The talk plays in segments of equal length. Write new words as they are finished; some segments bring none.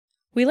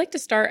We like to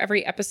start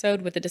every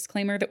episode with a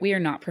disclaimer that we are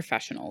not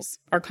professionals.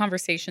 Our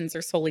conversations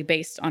are solely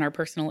based on our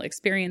personal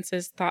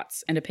experiences,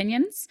 thoughts, and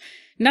opinions.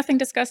 Nothing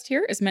discussed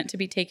here is meant to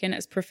be taken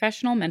as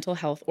professional mental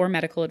health or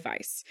medical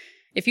advice.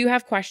 If you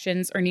have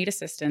questions or need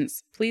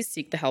assistance, please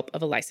seek the help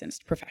of a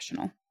licensed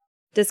professional.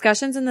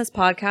 Discussions in this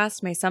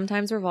podcast may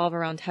sometimes revolve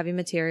around heavy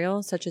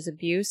material such as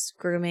abuse,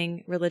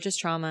 grooming, religious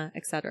trauma,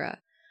 etc.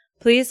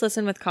 Please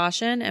listen with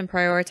caution and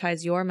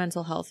prioritize your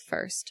mental health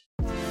first.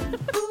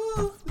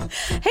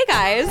 Hey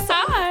guys.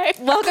 Hi.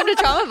 Welcome to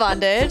Trauma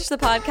Bondage, the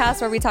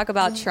podcast where we talk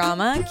about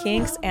trauma,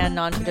 kinks, and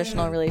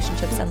non-traditional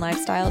relationships and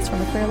lifestyles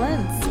from a queer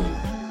lens.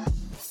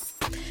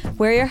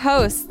 We're your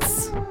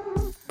hosts,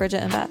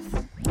 Bridget and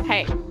Beth.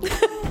 Hey.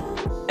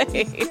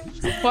 Hey.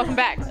 Welcome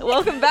back.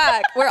 Welcome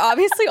back. We're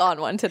obviously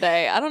on one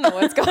today. I don't know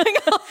what's going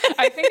on.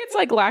 I think it's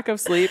like lack of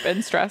sleep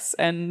and stress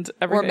and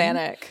everything. We're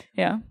manic.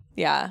 Yeah.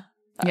 Yeah.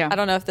 I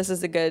don't know if this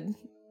is a good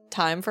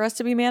time for us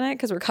to be manic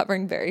because we're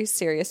covering very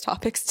serious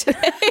topics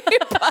today.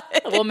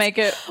 But we'll make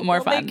it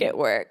more fun. We'll make it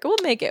work. We'll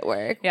make it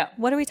work. Yeah.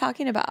 What are we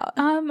talking about?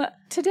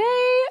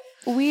 Today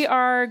we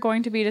are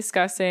going to be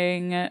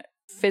discussing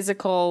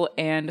physical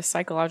and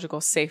psychological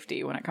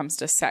safety when it comes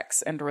to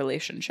sex and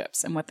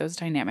relationships and what those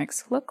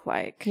dynamics look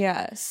like.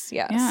 Yes.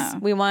 Yeah.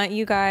 We want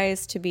you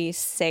guys to be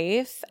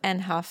safe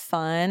and have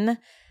fun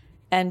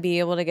and be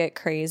able to get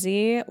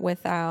crazy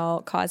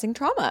without causing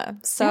trauma.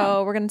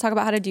 So we're going to talk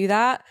about how to do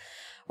that.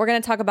 We're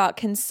going to talk about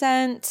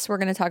consent. We're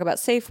going to talk about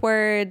safe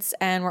words.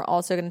 And we're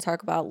also going to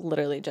talk about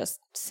literally just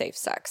safe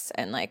sex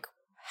and like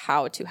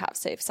how to have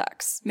safe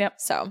sex. Yep.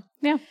 So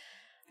yeah,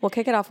 we'll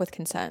kick it off with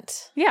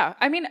consent. Yeah.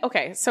 I mean,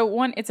 okay. So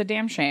one, it's a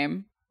damn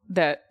shame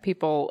that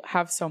people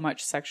have so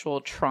much sexual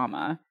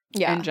trauma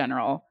in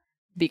general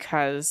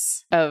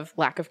because of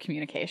lack of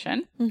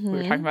communication. Mm-hmm. We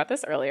were talking about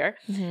this earlier.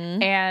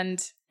 Mm-hmm.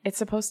 And it's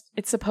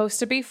supposed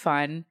to be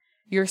fun.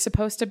 You're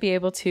supposed to be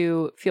able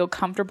to feel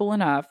comfortable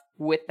enough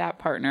with that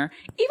partner,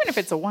 even if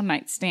it's a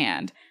one-night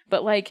stand,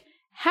 but like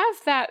have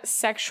that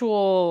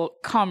sexual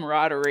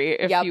camaraderie,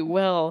 if you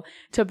will,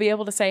 to be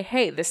able to say,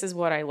 hey, this is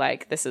what I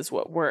like, this is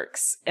what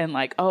works, and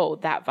like, oh,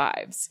 that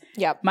vibes.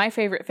 Yep. My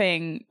favorite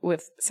thing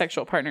with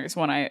sexual partners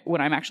when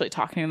I'm actually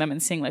talking to them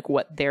and seeing like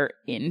what they're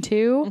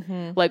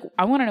into, like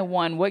I want to know,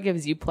 one, what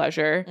gives you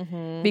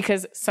pleasure,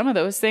 because some of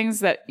those things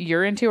that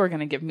you're into are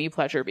going to give me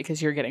pleasure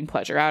because you're getting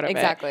pleasure out of it.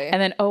 Exactly.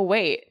 And then, oh,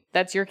 wait,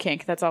 that's your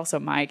kink. That's also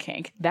my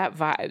kink. That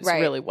vibes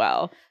really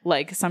well.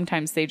 Like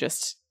sometimes they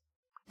just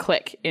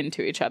click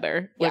into each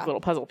other like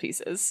little puzzle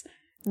pieces.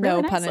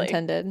 No pun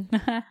intended.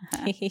 God,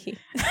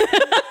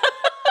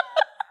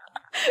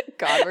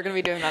 we're going to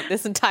be doing that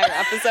this entire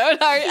episode.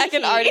 I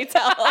can already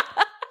tell.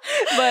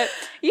 But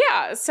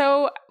yeah,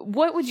 so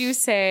what would you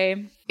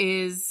say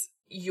is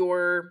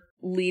your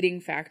leading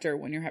factor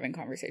when you're having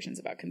conversations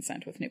about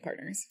consent with new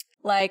partners?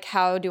 Like,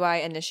 how do I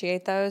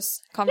initiate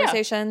those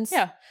conversations?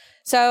 Yeah.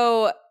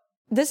 So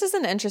this has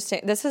been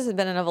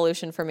an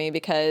evolution for me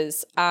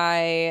because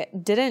I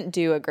didn't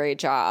do a great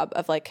job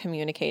of like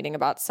communicating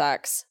about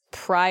sex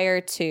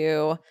prior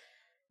to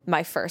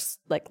my first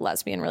like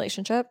lesbian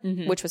relationship,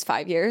 which was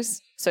 5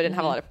 years. So I didn't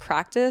have a lot of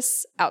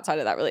practice outside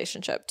of that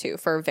relationship too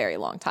for a very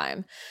long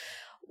time.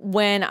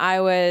 When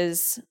I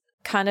was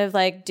kind of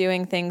like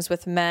doing things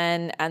with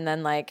men and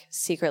then like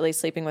secretly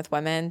sleeping with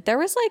women, there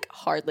was like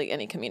hardly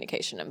any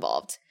communication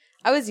involved.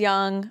 I was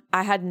young.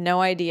 I had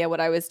no idea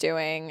what I was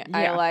doing.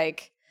 Yeah.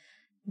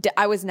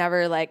 I was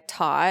never like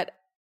taught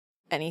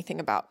anything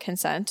about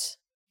consent,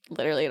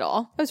 literally at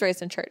all. I was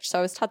raised in church, so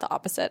I was taught the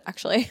opposite,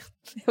 actually.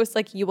 It was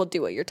like, you will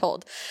do what you're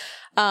told.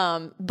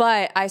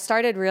 But I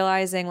started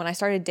realizing when I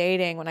started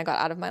dating, when I got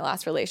out of my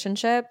last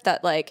relationship,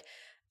 that like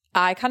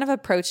I kind of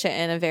approached it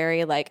in a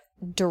very like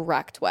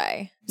direct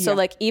way. So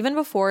like even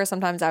before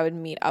sometimes I would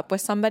meet up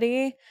with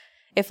somebody,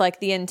 if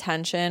like the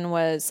intention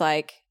was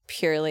like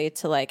purely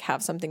to like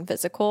have something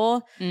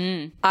physical,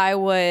 I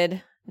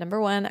would...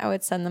 Number one, I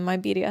would send them my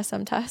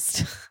BDSM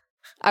test.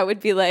 I would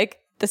be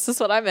like, this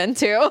is what I'm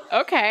into.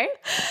 Okay.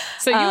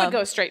 So you would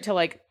go straight to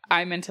like,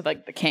 I'm into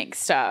like the kink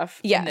stuff.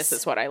 Yes. And this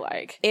is what I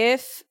like.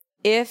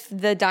 If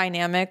the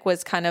dynamic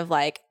was kind of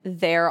like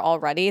there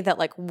already, that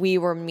like we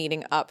were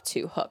meeting up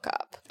to hook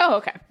up. Oh,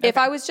 okay. If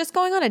I was just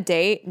going on a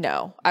date,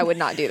 no, I would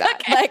not do that.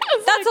 Okay. Like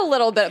that's a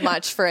little bit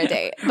much for a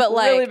date. But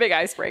like really big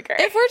icebreaker.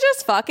 If we're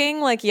just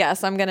fucking, like,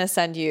 yes, I'm gonna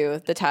send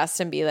you the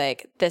test and be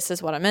like, this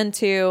is what I'm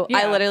into. Yeah.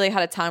 I literally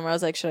had a time where I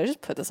was like, should I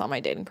just put this on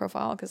my dating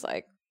profile? Because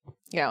like,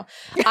 you know,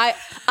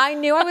 I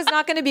knew I was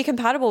not going to be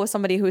compatible with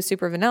somebody who was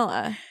super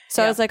vanilla.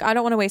 So I was like, I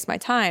don't want to waste my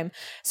time.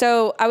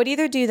 So I would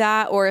either do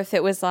that, or if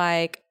it was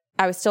like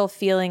I was still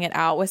feeling it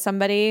out with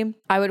somebody,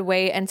 I would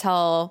wait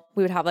until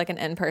we would have like an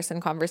in-person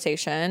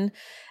conversation.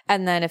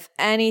 And then if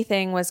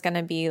anything was going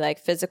to be like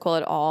physical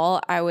at all,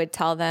 I would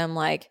tell them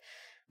like,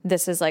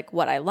 this is like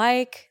what I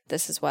like.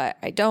 This is what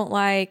I don't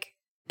like.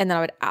 And then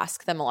I would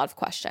ask them a lot of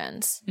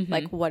questions. Mm-hmm.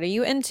 Like, what are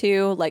you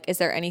into? Like, is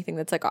there anything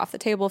that's like off the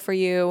table for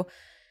you?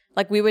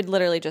 Like, we would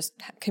literally just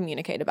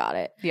communicate about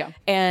it. Yeah.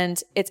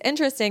 And it's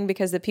interesting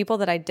because the people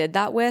that I did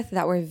that with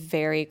that were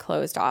very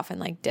closed off and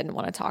like didn't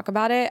want to talk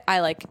about it,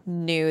 I like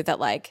knew that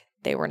like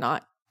they were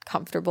not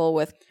comfortable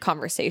with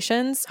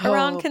conversations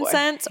around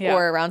consent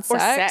or around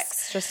sex. Or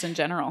sex, just in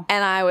general.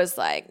 And I was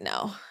like,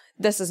 no,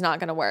 this is not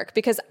going to work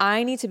because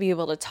I need to be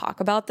able to talk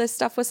about this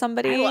stuff with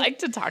somebody. I like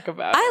to talk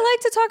about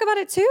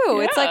it too.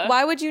 Yeah. It's like,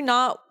 why would you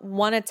not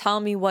want to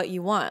tell me what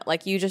you want?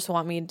 Like, you just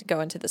want me to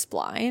go into this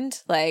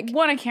blind? Like,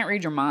 one, I can't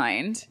read your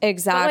mind.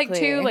 Exactly. But like,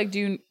 two, like, do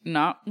you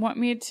not want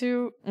me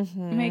to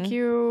make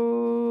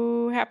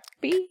you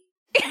happy?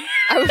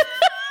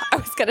 I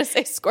was going to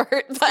say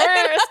squirt. But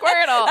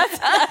Squirtle.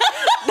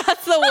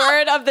 That's the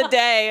word of the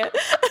day.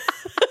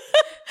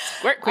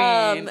 Squirt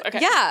queen. Okay.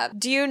 Yeah.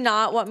 Do you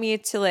not want me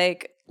to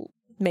like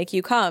make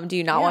you come? Do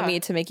you not want me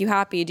to make you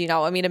happy? Do you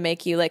not want me to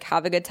make you like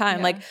have a good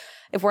time? Like,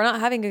 if we're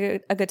not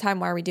having a good time,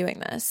 why are we doing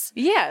this?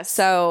 Yes.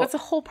 So that's the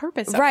whole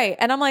purpose of right. it.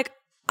 And I'm like,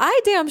 I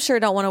damn sure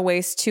don't want to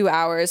waste 2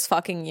 hours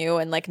fucking you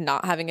and like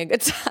not having a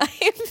good time.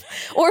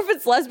 Or if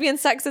it's lesbian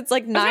sex, it's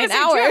like 9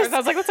 hours. I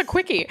was like, that's a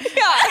quickie.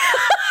 Yeah.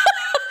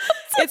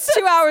 It's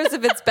 2 hours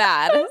if it's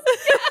bad.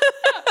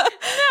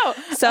 No.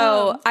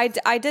 So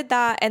I did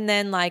that. And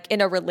then like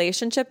in a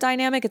relationship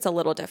dynamic, it's a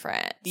little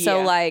different.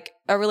 So like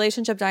a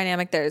relationship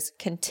dynamic, there's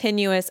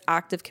continuous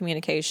active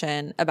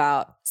communication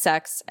about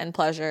sex and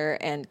pleasure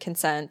and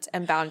consent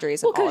and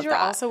boundaries and all of that. Because you're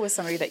also with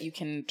somebody that you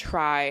can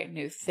try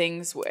new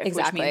things with.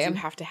 Exactly. Which means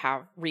you have to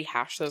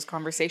rehash those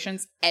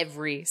conversations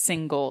every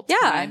single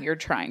time you're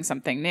trying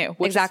something new.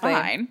 Which is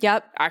fine.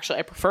 Yep. Actually,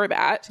 I prefer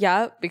that.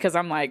 Yep. Because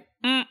I'm like,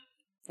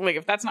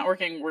 if that's not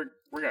working,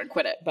 we're going to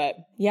quit it. But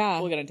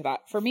we'll get into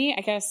that. For me,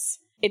 I guess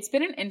it's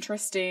been an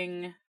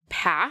interesting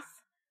path.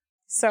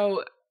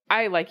 So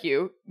I, like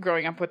you,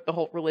 growing up with the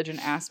whole religion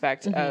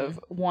aspect of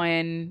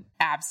one,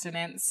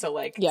 abstinence. So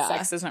like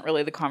sex isn't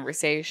really the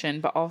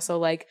conversation, but also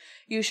like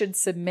you should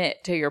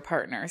submit to your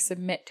partner,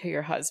 submit to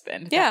your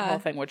husband. That whole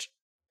thing, which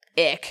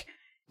ick.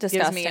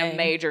 Disgusting. Gives me a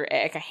major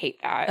ick. I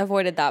hate that.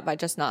 Avoided that by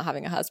just not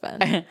having a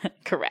husband.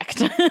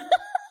 Correct.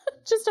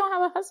 Just don't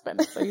have a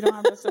husband, so you don't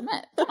have to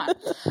submit. Come on.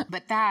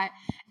 But that,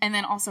 and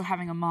then also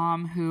having a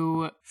mom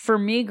who, for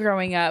me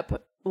growing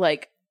up,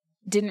 like,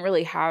 didn't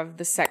really have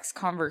the sex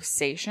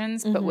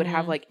conversations, but would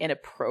have, like,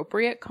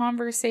 inappropriate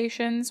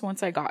conversations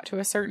once I got to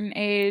a certain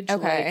age.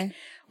 Okay.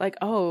 Like,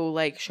 oh,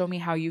 like, show me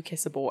how you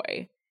kiss a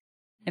boy.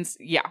 And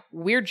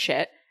weird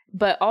shit.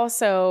 But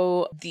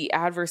also the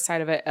adverse side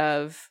of it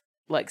of,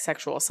 like,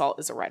 sexual assault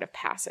is a rite of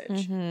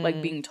passage.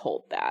 Like, being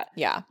told that.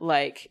 Yeah.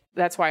 Like,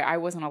 that's why I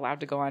wasn't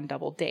allowed to go on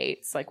double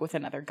dates, like, with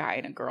another guy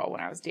and a girl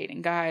when I was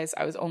dating guys.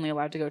 I was only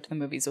allowed to go to the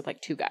movies with,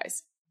 like, 2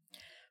 guys.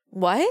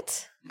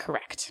 What?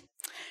 Correct.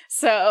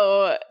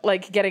 So,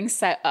 like, getting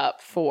set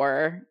up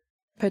for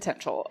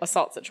potential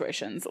assault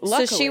situations.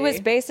 Luckily, so she was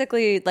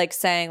basically, like,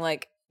 saying,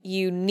 like,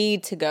 you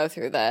need to go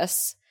through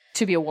this.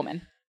 To be a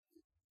woman.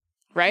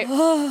 Right?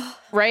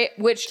 Right?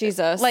 Which,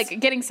 Jesus. Like,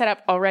 getting set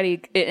up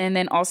already and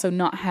then also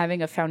not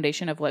having a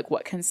foundation of, like,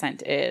 what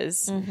consent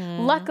is.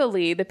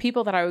 Luckily, the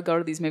people that I would go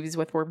to these movies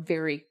with were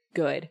very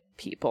good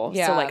people.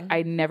 Yeah. So, like,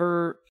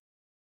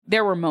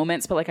 there were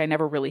moments, but, like, I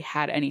never really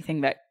had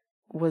anything that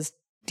was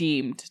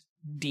deemed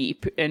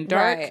deep and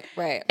dark.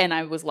 Right. And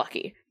I was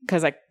lucky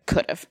because I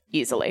could have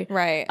easily.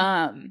 Right.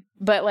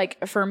 But,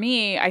 like, for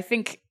me, I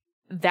think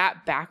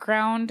that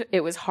background,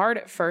 it was hard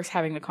at first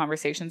having the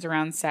conversations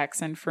around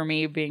sex. And for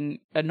me, being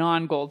a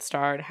non-gold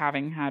star,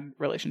 having had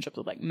relationships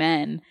with like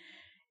men,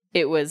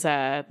 it was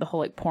the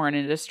whole like porn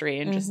industry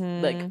and just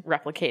like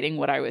replicating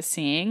what I was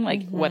seeing,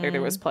 like whether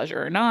there was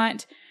pleasure or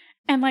not.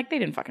 And like they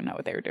didn't fucking know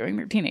what they were doing.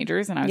 They're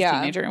teenagers and I was a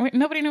teenager and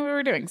nobody knew what we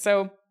were doing.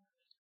 So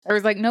there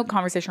was like no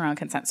conversation around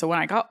consent. So when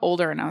I got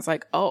older and I was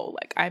like, oh,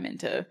 like I'm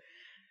into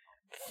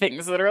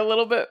things that are a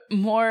little bit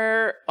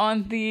more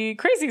on the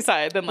crazy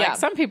side than like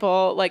some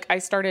people. Like I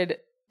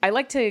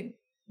like to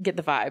get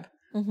the vibe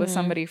with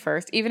somebody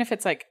first, even if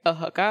it's like a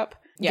hookup.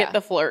 Get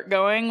the flirt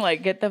going,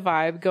 like get the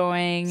vibe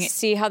going.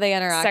 See how they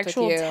interact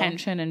Sexual with you.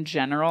 tension in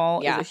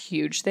general is a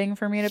huge thing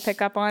for me to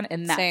pick up on.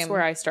 And that's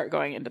where I start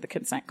going into the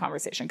consent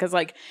conversation. Because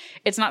like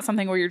it's not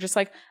something where you're just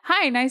like,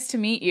 hi, nice to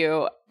meet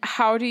you.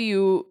 How do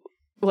you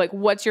like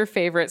what's your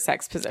favorite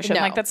sex position?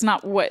 Like that's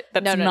not what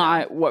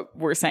what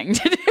we're saying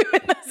to do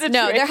in this situation.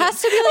 No, there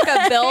has to be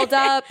like a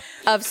buildup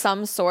of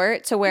some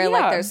sort to where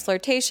like there's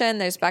flirtation,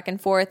 there's back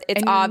and forth.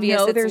 It's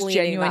obvious it's there's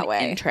leaning genuine that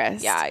way.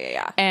 Interest.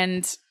 Yeah.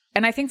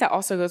 And I think that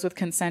also goes with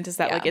consent is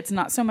that like it's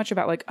not so much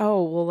about like,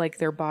 oh, well, like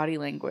their body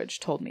language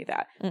told me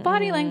that.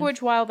 Body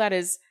language, while that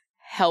is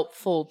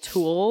helpful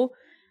tool,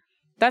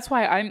 that's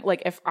why I'm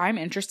like, if I'm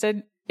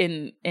interested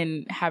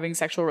in having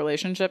sexual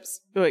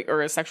relationships, like,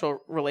 or a sexual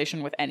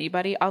relation with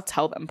anybody, I'll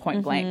tell them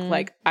point blank,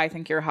 like, I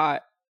think you're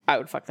hot. I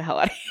would fuck the hell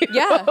out of you.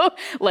 Yeah.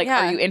 Like,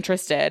 are you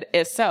interested?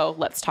 If so,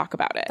 let's talk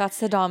about it. That's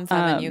the Dom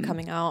femme in you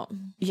coming out.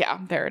 Yeah,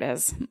 there it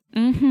is.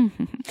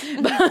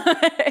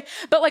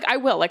 But like, I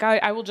will. Like,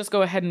 I will just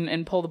go ahead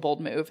and pull the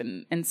bold move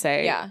and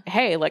say,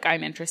 hey, like,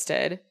 I'm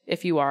interested.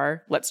 If you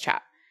are, let's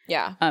chat.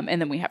 Yeah.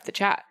 And then we have to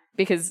chat.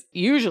 Because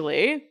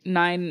usually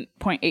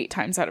 9.8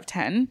 times out of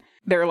 10,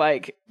 they're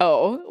like,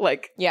 oh,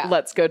 like,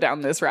 let's go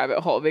down this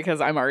rabbit hole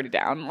because I'm already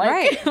down.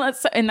 Like,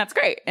 and that's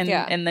great.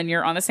 And then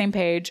you're on the same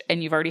page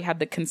and you've already had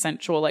the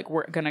consensual, like,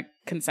 we're going to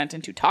consent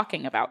into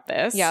talking about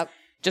this. Yep.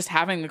 Just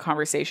having the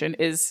conversation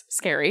is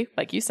scary,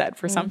 like you said,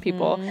 for some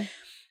people.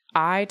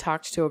 I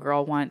talked to a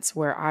girl once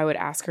where I would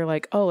ask her,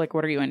 like, oh, like,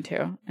 what are you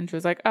into? And she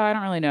was like, oh, I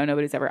don't really know.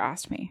 Nobody's ever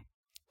asked me.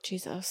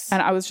 Jesus.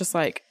 And I was just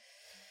like,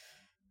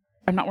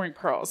 I'm not wearing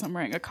pearls. I'm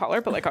wearing a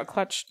collar, but like I'll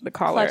clutch the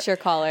collar. Clutch your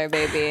collar,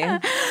 baby.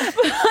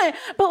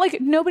 but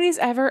like nobody's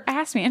ever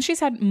asked me. And she's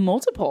had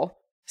multiple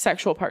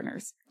sexual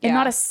partners. And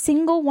not a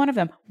single one of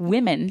them,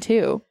 women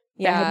too,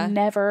 that had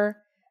never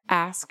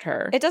asked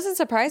her. It doesn't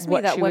surprise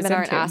me that women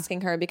aren't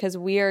asking her because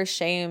we are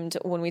shamed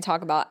when we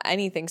talk about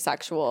anything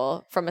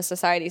sexual from a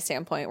society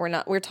standpoint.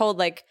 We're told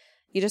like,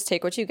 you just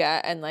take what you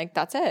get and like,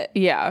 that's it.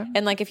 Yeah.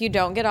 And like, if you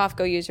don't get off,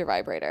 go use your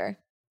vibrator.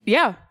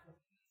 Yeah.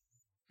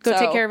 Go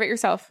take care of it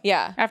yourself.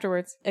 Yeah.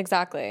 Afterwards.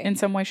 Exactly. In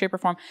some way, shape, or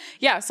form.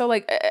 Yeah. So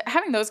like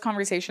having those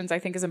conversations I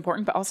think is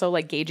important, but also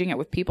like gauging it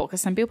with people. Because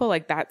some people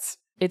like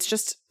it's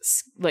just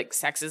like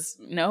sex is,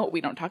 no,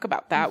 we don't talk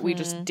about that. We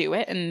just do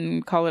it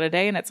and call it a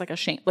day. And it's like a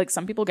shame. Like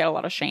some people get a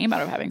lot of shame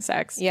out of having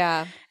sex.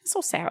 Yeah. It's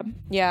so sad.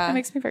 Yeah. It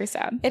makes me very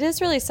sad. It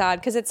is really sad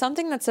because it's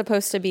something that's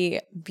supposed to be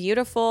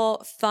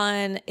beautiful,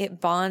 fun.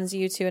 It bonds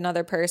you to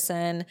another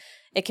person.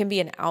 It can be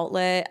an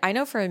outlet. I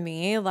know for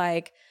me,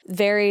 like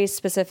very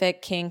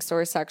specific kinks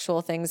or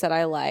sexual things that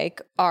I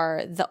like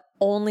are the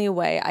only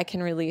way I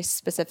can release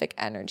specific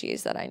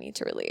energies that I need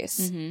to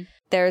release.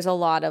 There's a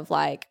lot of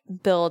like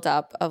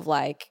buildup of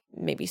like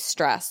maybe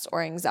stress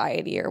or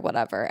anxiety or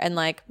whatever. And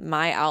like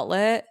my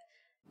outlet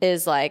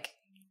is like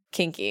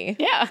kinky.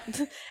 Yeah.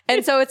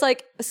 And so it's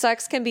like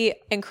sex can be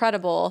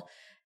incredible.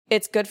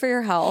 It's good for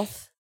your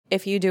health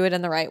if you do it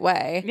in the right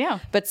way. Yeah.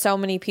 But so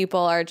many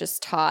people are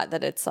just taught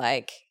that it's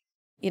like,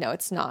 you know,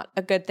 it's not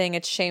a good thing.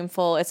 It's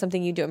shameful. It's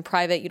something you do in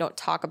private. You don't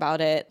talk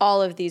about it.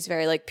 All of these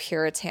very like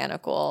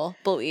puritanical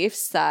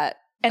beliefs that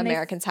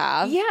Americans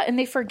have. Yeah. And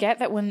they forget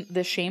that when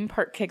the shame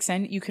part kicks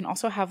in, you can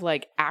also have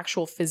like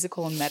actual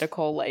physical and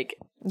medical like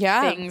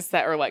things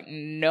that are like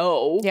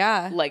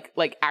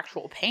like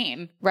actual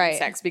pain in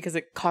sex because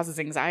it causes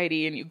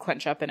anxiety and you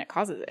clench up and it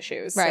causes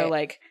issues. So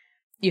like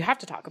you have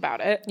to talk about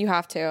it. You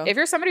have to. If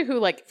you're somebody who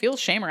like feels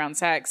shame around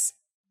sex,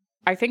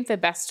 I think the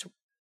best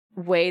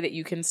way that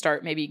you can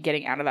start maybe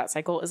getting out of that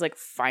cycle is like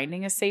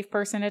finding a safe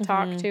person to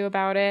talk to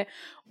about it,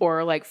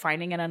 or like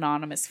finding an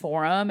anonymous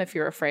forum if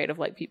you're afraid of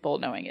like people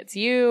knowing it's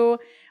you,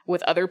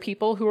 with other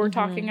people who are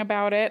talking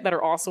about it that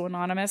are also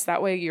anonymous.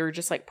 That way you're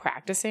just like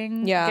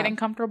practicing getting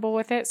comfortable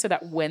with it so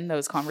that when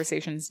those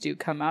conversations do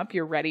come up,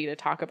 you're ready to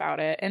talk about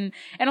it. And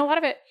a lot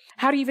of it,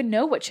 how do you even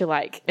know what you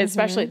like?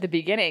 Especially at the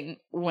beginning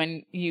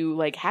when you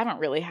like haven't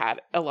really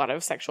had a lot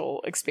of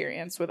sexual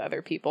experience with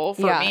other people.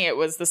 For me, it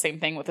was the same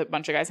thing with a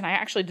bunch of guys. And I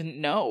actually didn't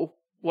know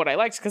what I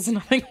liked because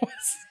nothing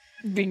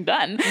was being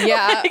done.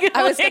 Yeah.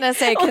 I was going to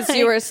say, because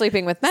you were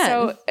sleeping with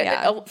men.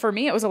 So for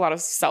me, it was a lot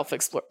of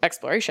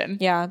self-exploration.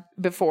 Yeah.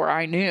 Before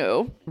I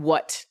knew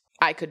what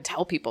I could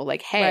tell people,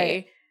 like,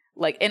 hey,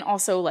 like, and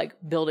also like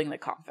building the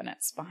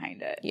confidence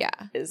behind it. Yeah.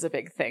 Is a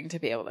big thing to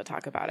be able to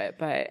talk about it.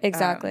 But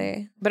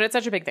exactly. But it's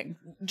such a big thing.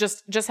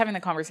 Just having the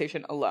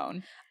conversation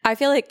alone. I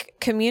feel like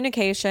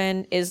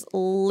communication is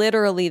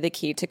literally the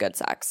key to good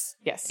sex.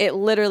 Yes. It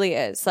literally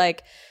is.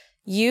 Like,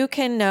 you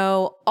can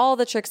know all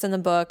the tricks in the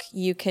book.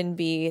 You can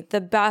be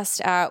the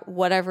best at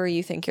whatever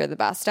you think you're the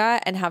best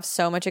at and have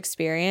so much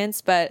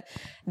experience, but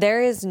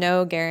there is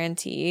no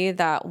guarantee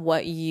that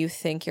what you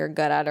think you're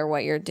good at or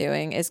what you're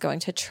doing is going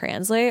to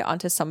translate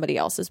onto somebody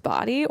else's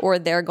body or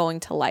they're going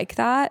to like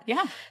that.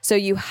 Yeah. So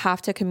you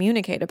have to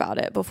communicate about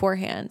it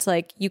beforehand.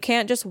 Like, you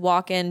can't just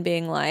walk in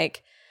being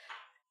like,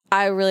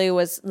 I really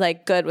was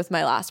like good with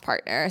my last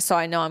partner, so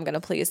I know I'm going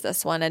to please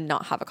this one, and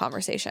not have a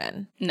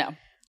conversation. No.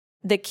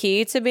 The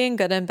key to being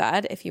good in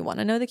bed, if you want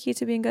to know the key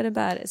to being good in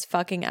bed, is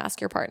fucking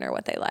ask your partner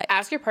what they like.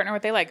 Ask your partner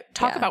what they like.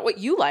 Talk about what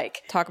you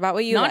like. Talk about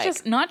what you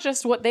like. Not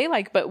just what they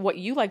like, but what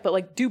you like, but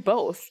like do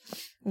both.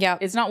 Yeah.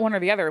 It's not one or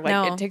the other.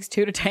 Like it takes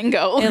two to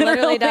tango. It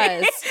literally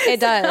does. It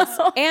does.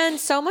 And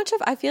so much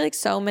of, I feel like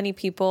so many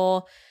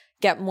people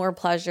get more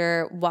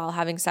pleasure while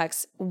having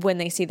sex when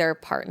they see their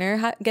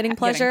partner getting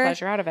pleasure. Getting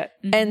pleasure out of it.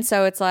 Mm-hmm. And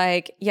so it's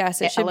like,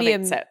 yes, it should be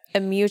a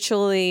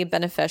mutually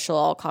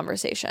beneficial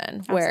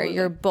conversation where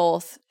you're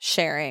both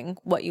sharing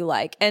what you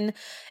like. And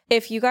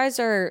if you guys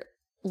are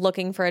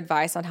looking for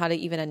advice on how to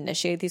even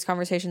initiate these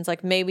conversations,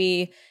 like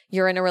maybe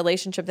you're in a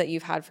relationship that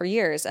you've had for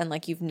years and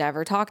like you've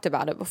never talked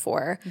about it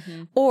before,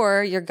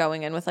 or you're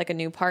going in with like a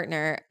new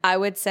partner, I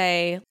would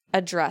say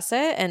address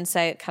it and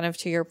say, kind of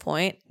to your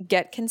point,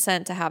 get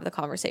consent to have the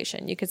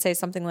conversation. You could say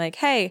something like,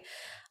 hey,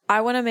 I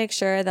want to make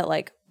sure that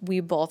like we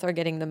both are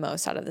getting the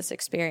most out of this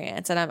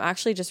experience. And I'm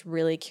actually just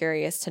really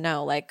curious to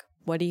know, like,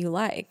 what do you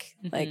like?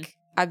 Like,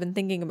 I've been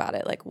thinking about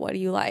it. Like, what do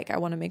you like? I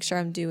want to make sure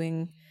I'm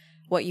doing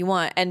what you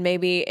want. And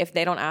maybe if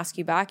they don't ask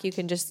you back, you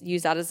can just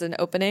use that as an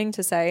opening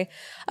to say,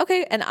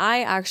 okay, and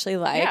I actually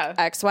like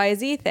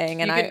XYZ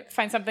thing. And you could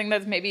find something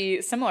that's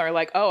maybe similar,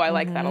 like, oh, I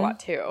like that a lot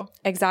too.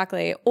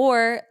 Exactly.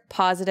 Or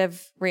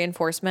positive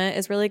reinforcement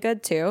is really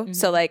good too.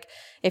 So like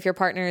if your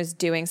partner is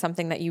doing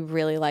something that you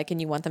really like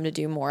and you want them to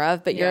do more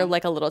of, but you're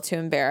like a little too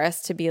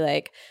embarrassed to be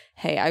like,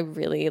 hey, I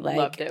really like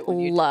loved it when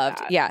you did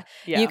that. Yeah.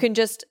 You can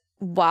just,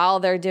 while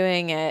they're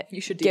doing it,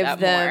 you should give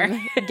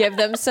them give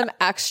them some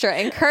extra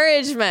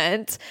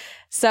encouragement.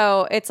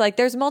 So it's like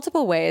there's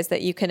multiple ways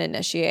that you can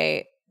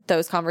initiate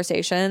those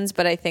conversations,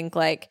 but I think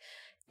like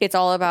it's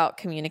all about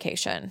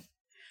communication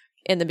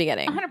in the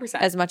beginning 100%.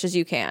 As much as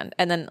you can.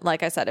 And then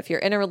like I said, if you're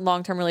in a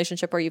long-term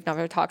relationship where you've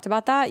never talked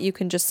about that, you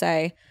can just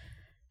say,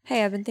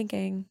 hey, I've been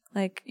thinking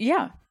like,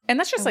 yeah. And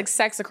that's just like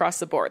sex across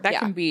the board. That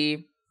can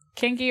be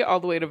kinky all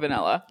the way to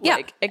vanilla.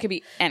 Like it could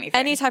be anything.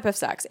 Any type of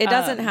sex. It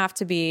doesn't have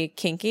to be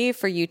kinky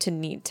for you to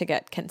need to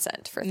get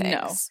consent for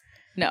things.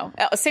 No.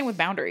 Same with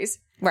boundaries.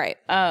 Right.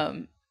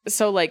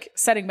 So like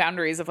setting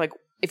boundaries of like,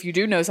 if you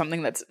do know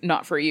something that's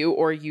not for you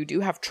or you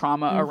do have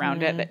trauma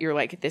around it that you're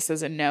like, this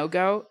is a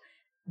no-go,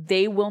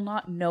 they will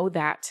not know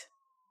that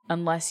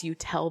unless you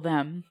tell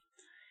them.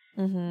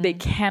 They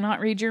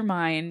cannot read your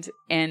mind,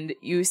 and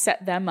you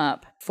set them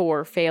up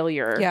for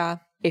failure. Yeah.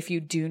 If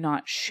you do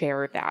not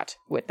share that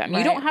with them. Right.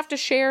 You don't have to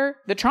share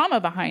the trauma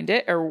behind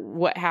it or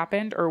what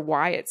happened or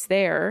why it's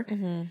there.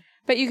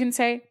 But you can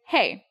say,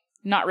 hey,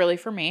 not really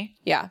for me.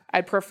 Yeah.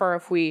 I'd prefer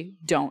if we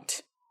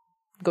don't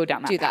go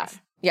down that path.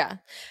 Yeah.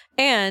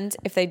 And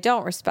if they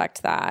don't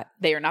respect that,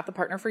 they are not the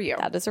partner for you.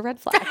 That is a red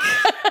flag.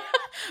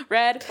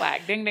 Red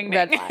flag. Ding, ding, ding.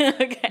 Red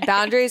flag. Okay.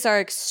 Boundaries are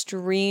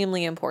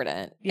extremely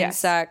important in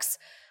sex,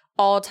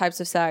 all types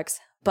of sex.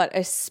 But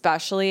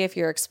especially if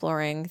you're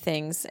exploring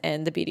things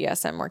in the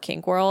BDSM or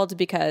kink world,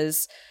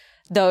 because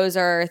those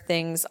are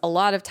things a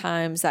lot of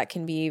times that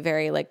can be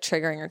very like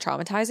triggering or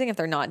traumatizing if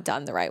they're not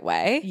done the right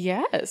way.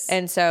 Yes.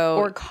 And so,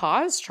 or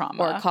cause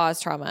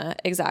trauma.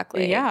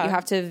 Exactly. Yeah. You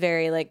have to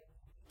very like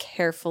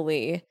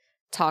carefully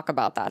talk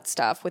about that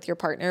stuff with your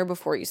partner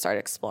before you start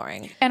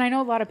exploring. And I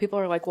know a lot of people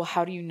are like, well,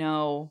 how do you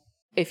know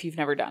if you've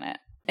never done it?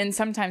 And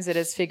sometimes it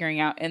is figuring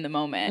out in the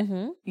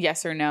moment,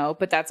 yes or no.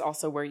 But that's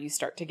also where you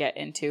start to get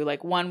into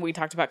like, one, we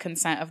talked about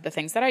consent of the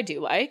things that I do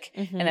like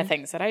and the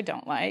things that I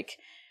don't like.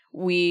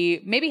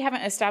 We maybe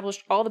haven't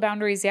established all the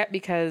boundaries yet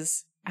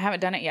because I haven't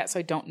done it yet. So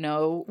I don't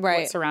know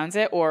what surrounds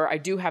it. Or I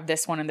do have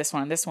this one and this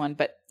one and this one,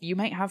 but you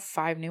might have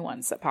 5 new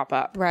ones that pop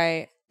up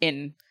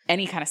in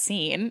any kind of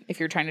scene if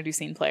you're trying to do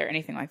scene play or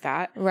anything like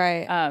that.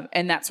 Right.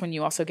 And that's when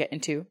you also get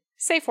into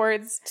safe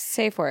words.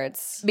 Safe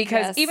words.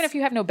 Because even if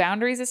you have no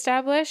boundaries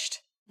established,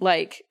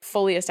 like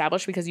fully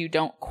established because you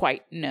don't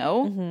quite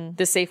know,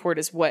 the safe word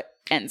is what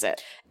ends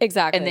it.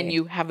 Exactly. And then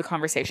you have the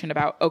conversation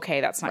about,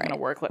 okay, that's not going to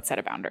work. Let's set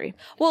a boundary.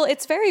 Well,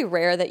 it's very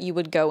rare that you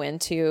would go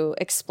into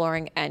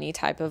exploring any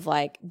type of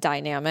like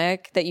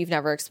dynamic that you've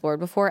never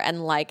explored before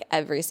and like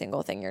every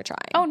single thing you're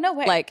trying. Oh, no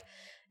way. Like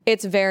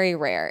it's very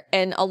rare.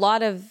 And a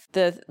lot of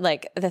the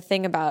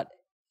thing about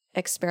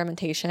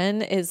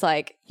experimentation is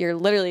like you're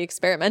literally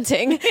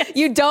experimenting.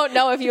 You don't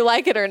know if you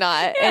like it or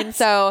not. Yes. And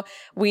so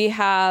we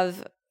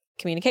have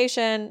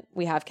communication,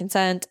 we have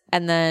consent,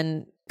 and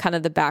then kind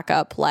of the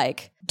backup,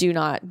 like do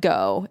not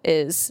go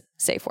is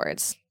safe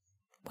words.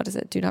 What is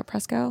it? Do not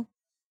press go?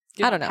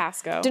 I don't know.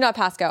 Pass go. Do not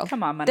pass go.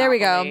 Come on, Monopoly. There we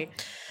go.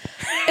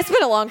 It's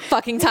been a long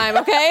fucking time,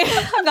 okay?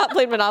 I've not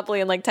played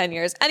Monopoly in like 10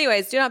 years.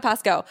 Anyways, do not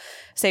pass go.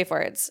 Safe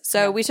words.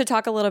 So we should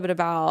talk a little bit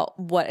about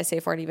what a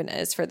safe word even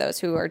is for those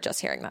who are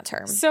just hearing that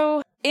term.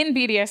 So in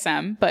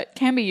BDSM, but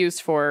can be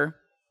used for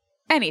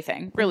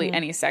anything, really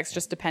any sex,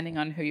 just depending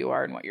on who you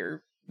are and what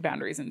your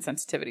boundaries and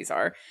sensitivities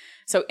are.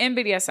 So in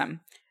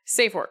BDSM,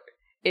 safe word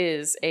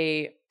is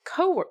a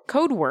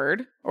code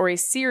word or a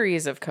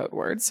series of code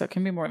words. So it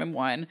can be more than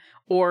one,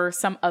 or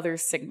some other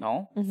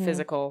signal,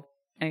 physical,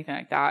 anything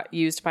like that,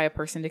 used by a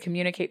person to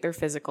communicate their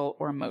physical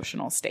or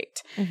emotional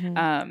state.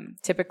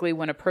 Typically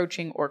when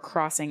approaching or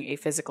crossing a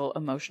physical,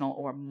 emotional,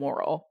 or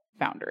moral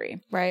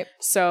boundary. Right.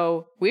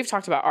 So we've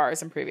talked about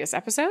ours in previous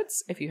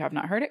episodes. If you have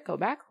not heard it, go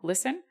back,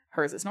 listen.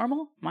 Hers is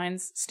normal.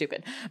 Mine's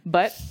stupid,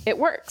 but it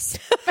works.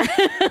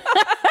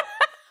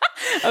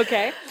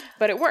 Okay.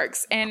 But it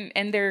works.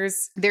 And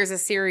there's a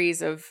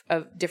series of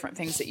different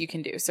things that you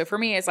can do. So for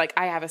me, it's like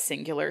I have a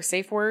singular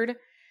safe word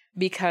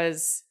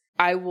because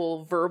I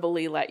will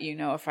verbally let you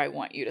know if I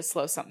want you to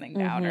slow something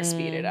down or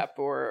speed it up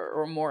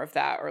or more of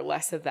that or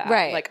less of that.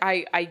 Right. Like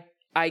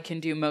I can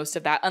do most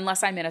of that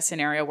unless I'm in a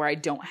scenario where I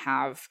don't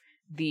have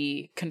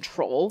the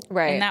control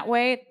in that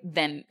way,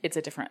 then it's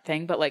a different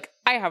thing. But like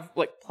I have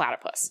like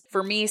platypus.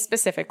 For me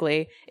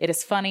specifically, it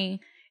is funny.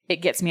 It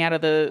gets me out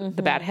of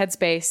the bad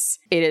headspace.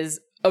 It is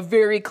a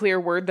very clear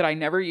word that I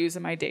never use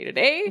in my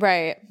day-to-day.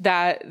 Right.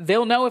 That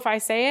they'll know if I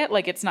say it.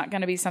 Like, it's not going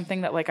to be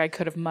something that, like, I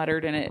could have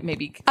muttered and it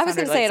maybe I was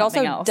going to say, like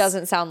it also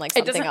doesn't sound like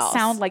something else. It doesn't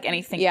sound like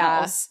anything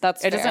else.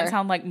 That's It fair. doesn't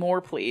sound like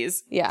more,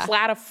 please. Yeah.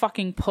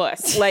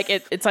 Platyfucking-puss. Like,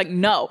 it's like,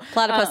 no.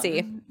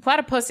 Platypussy.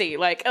 Platypussy.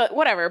 Like,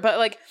 whatever. But,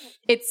 like,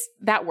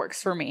 that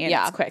works for me and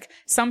it's quick.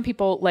 Some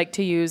people like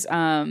to use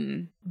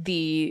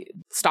the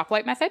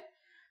stoplight method.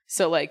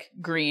 So, like,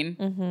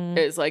 green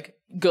is, like,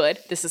 good.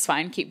 This is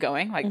fine. Keep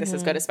going. Like, this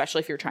is good,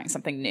 especially if you're trying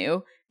something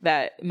new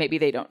that maybe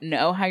they don't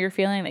know how you're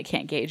feeling. They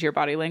can't gauge your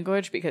body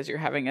language because you're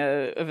having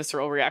a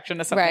visceral reaction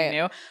to something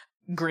new.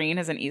 Green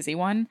is an easy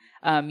one.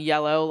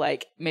 Yellow,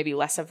 like, maybe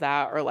less of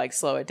that or, like,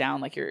 slow it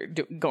down. Like, you're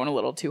going a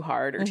little too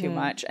hard or too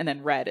much. And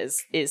then red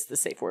is the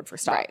safe word for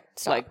stop. Right.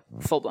 Stop. Like,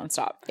 full-blown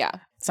stop. Yeah.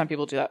 Some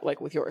people do that,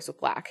 like, with yours with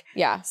black.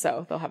 Yeah.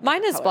 So they'll have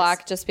mine is colors.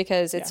 black just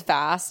because it's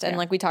fast. And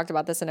like we talked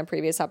about this in a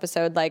previous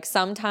episode, like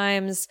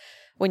sometimes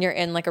when you're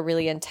in like a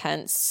really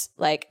intense,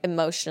 like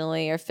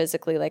emotionally or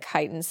physically like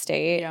heightened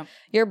state,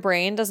 your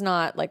brain does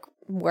not like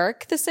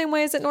work the same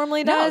way as it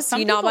normally does. No,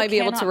 you not might be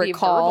able to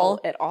recall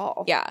at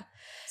all. Yeah.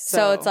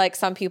 So it's like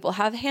some people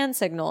have hand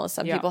signals.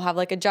 Some people have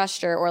like a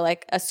gesture or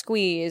like a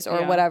squeeze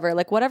or whatever.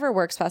 Like whatever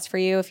works best for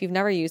you. If you've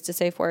never used a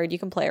safe word, you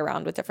can play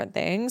around with different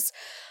things.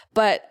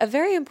 But a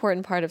very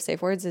important part of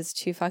safe words is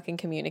to fucking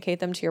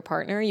communicate them to your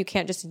partner. You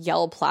can't just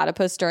yell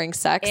platypus during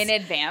sex. In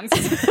advance.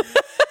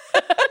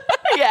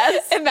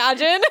 Yes.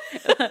 Imagine.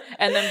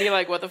 And then be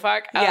like, what the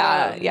fuck?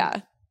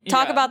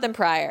 Talk about them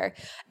prior.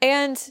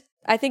 And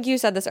I think you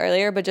said this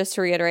earlier, but just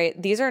to reiterate,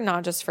 these are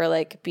not just for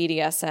like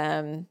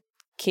BDSM,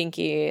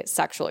 kinky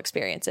sexual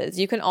experiences.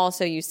 You can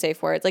also use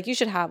safe words. Like you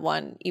should have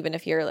one even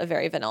if you're a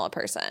very vanilla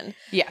person.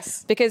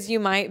 Yes. Because you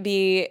might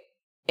be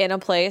in a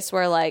place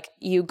where like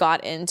you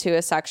got into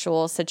a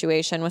sexual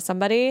situation with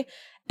somebody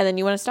and then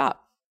you want to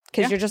stop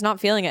because you're just not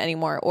feeling it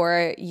anymore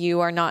or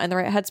you are not in the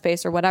right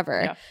headspace or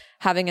whatever. Yeah.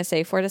 Having a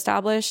safe word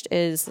established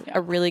is a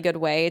really good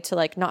way to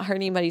like not hurt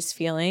anybody's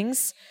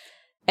feelings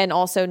and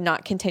also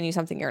not continue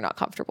something you're not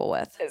comfortable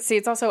with. See,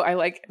 it's also, I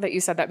like that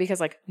you said that because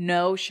like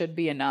no should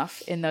be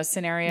enough in those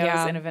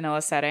scenarios in a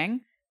vanilla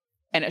setting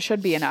and it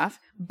should be enough,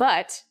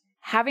 but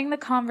having the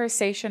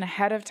conversation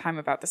ahead of time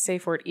about the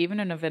safe word, even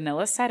in a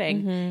vanilla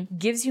setting,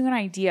 gives you an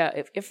idea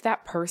if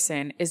that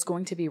person is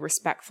going to be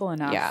respectful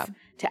enough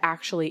to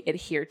actually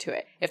adhere to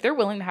it. If they're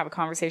willing to have a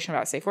conversation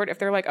about safe word, if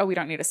they're like, oh, we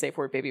don't need a safe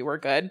word, baby, we're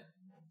good.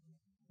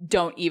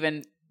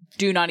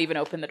 Do not even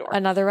open the door.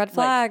 Another red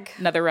flag. Like,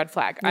 another red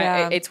flag.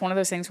 Yeah. It's one of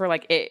those things where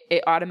like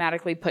it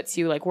automatically puts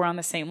you like we're on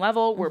the same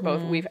level. We're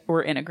both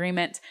we're in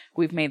agreement.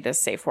 We've made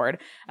this safe word.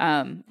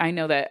 I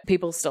know that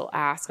people still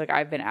ask. Like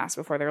I've been asked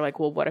before. They're like,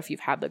 well, what if you've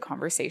had the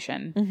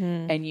conversation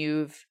and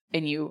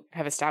you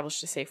have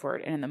established a safe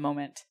word, and in the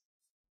moment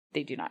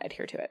they do not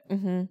adhere to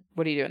it?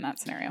 What do you do in that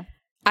scenario?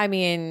 I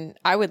mean,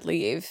 I would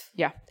leave.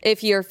 Yeah.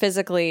 If you're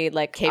physically,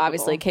 like,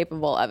 obviously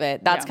capable of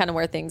it. That's kind of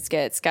where things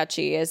get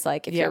sketchy is,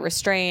 like, if you're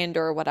restrained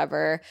or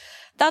whatever.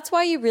 That's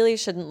why you really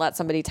shouldn't let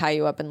somebody tie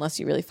you up unless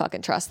you really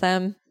fucking trust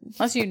them.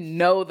 Unless you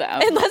know them.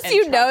 Unless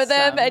you know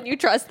them and you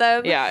trust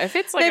them. Yeah. If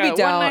it's like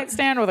maybe a one-night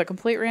stand with a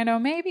complete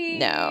rando,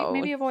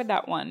 maybe avoid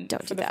that one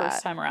for the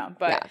first time around.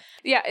 But,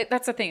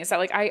 that's the thing. Is that,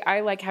 like, I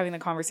like having the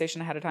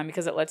conversation ahead of time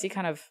because it lets you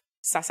kind of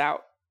suss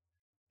out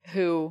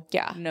who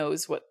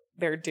knows what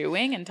they're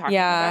doing and talking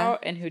about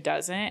and who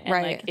doesn't, and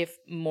like if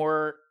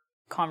more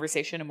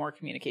conversation and more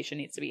communication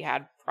needs to be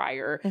had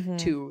prior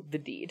to the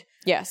deed.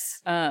 Yes.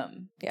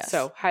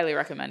 So highly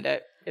recommend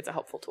it. It's a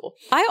helpful tool.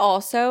 I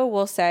also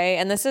will say,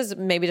 and this is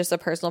maybe just a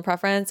personal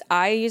preference,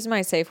 I use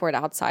my safe word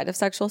outside of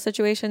sexual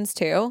situations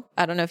too.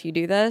 I don't know if you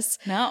do this.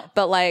 No.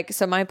 But like,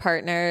 so my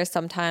partner,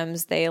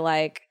 sometimes they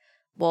like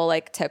will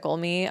like tickle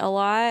me a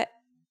lot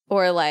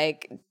or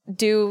like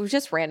do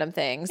just random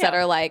things that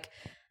are like,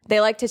 they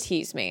like to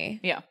tease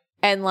me. Yeah.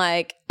 And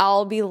like,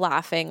 I'll be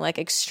laughing like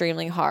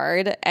extremely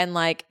hard. And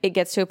like, it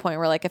gets to a point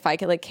where like, if I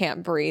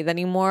can't breathe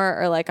anymore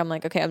or like, I'm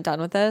like, okay, I'm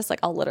done with this. Like,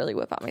 I'll literally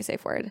whip out my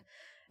safe word.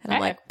 And I'm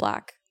like,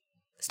 black,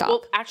 stop.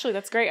 Well, actually,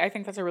 that's great. I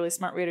think that's a really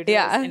smart way to do it.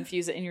 Is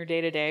infuse it in your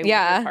day-to-day with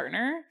your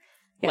partner.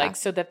 Like,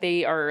 so that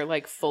they are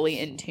like fully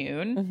in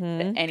tune.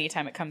 That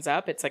anytime it comes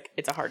up, it's like,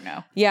 it's a hard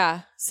no.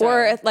 Yeah. So.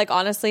 Or like,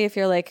 honestly, if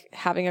you're like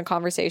having a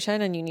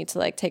conversation and you need to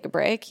like take a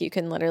break, you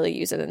can literally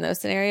use it in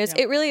those scenarios.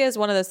 It really is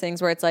one of those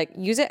things where it's like,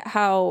 use it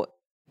how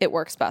it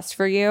works best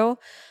for you.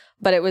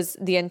 But it was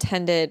the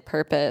intended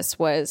purpose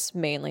was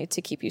mainly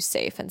to keep you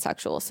safe in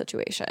sexual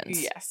situations.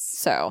 Yes.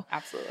 So.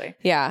 Absolutely.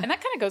 Yeah. And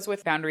that kind of goes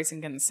with boundaries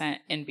and consent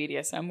in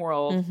BDSM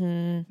world.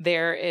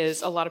 There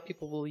is a lot of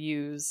people will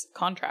use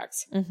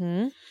contracts.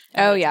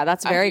 Oh yeah.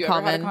 That's very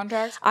common. Ever had a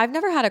contract? I've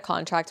never had a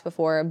contract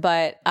before,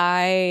 but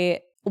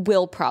I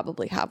will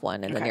probably have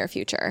one in the near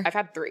future. I've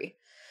had 3.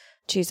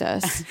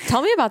 Jesus.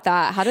 Tell me about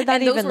that. How did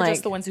that even those were like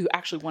just the ones who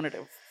actually wanted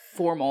a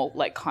formal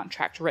like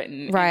contract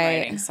written in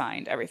writing,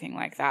 signed, everything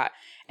like that.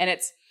 And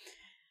it's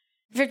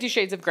 50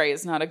 Shades of Grey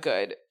is not a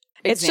good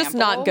example. It's just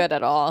not good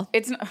at all.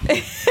 It's not.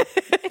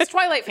 It's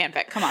Twilight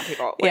fanfic. Come on,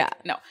 people.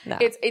 No.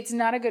 It's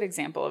not a good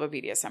example of a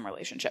BDSM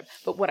relationship.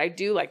 But what I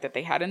do like that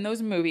they had in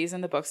those movies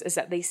and the books is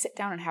that they sit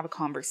down and have a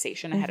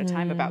conversation ahead of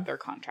time about their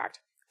contract.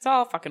 It's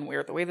all fucking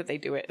weird. The way that they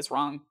do it is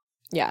wrong.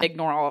 Yeah.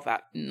 Ignore all of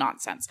that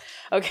nonsense.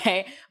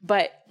 Okay.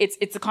 But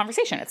it's a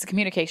conversation. It's a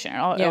communication. It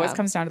always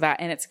comes down to that.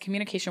 And it's a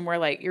communication where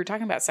like you're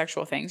talking about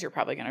sexual things. You're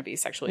probably going to be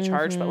sexually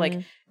charged, but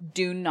like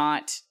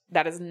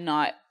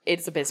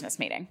it's a business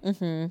meeting.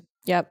 Mm-hmm.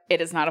 Yep. It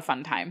is not a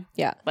fun time.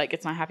 Yeah. Like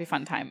it's not a happy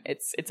fun time.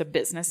 It's a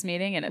business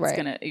meeting and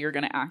you're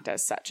going to act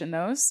as such in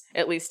those,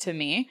 at least to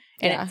me.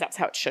 And that's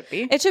how it should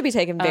be. It should be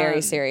taken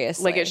very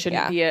seriously. Like it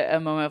shouldn't be a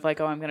moment of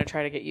like, oh, I'm going to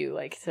try to get you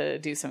like to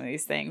do some of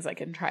these things,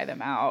 like and try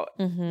them out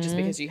just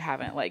because you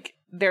haven't like,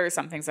 there are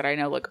some things that I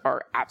know like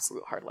are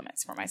absolute hard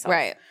limits for myself.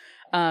 Right.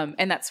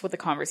 And that's what the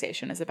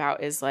conversation is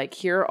about is like,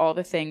 here are all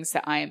the things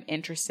that I am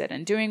interested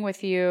in doing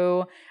with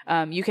you.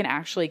 You can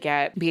actually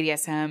get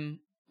BDSM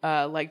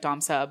like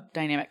Dom Sub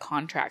dynamic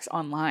contracts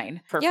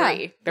online for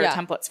free. There are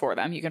templates for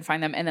them. You can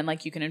find them and then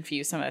like you can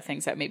infuse some of the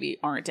things that maybe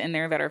aren't in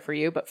there that are for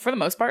you. But for the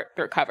most part,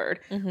 they're covered.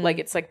 Like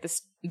it's like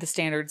the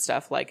standard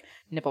stuff like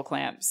nipple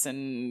clamps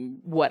and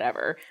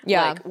whatever.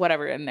 Yeah. Like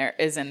whatever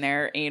is in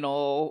there.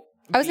 Anal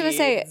I was going to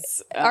say,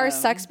 are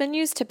sex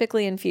menus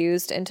typically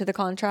infused into the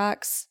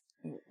contracts?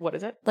 What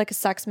is it? Like a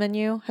sex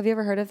menu. Have you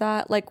ever heard of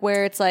that? Like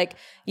where it's like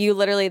you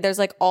literally there's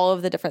like all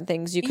of the different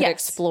things you could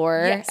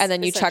explore and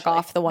then you check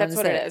off the ones that's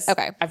what that it is.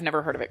 Okay. I've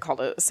never heard of it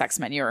called a sex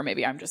menu or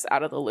maybe I'm just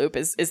out of the loop.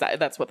 Is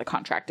that's what the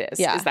contract is.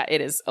 Yeah. Is that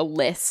it is a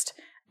list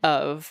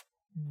of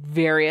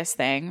various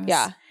things.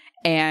 Yeah.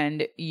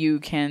 And you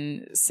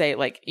can say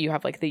like you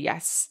have like the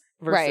yes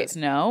versus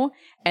no.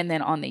 And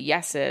then on the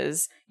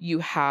yeses, you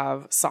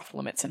have soft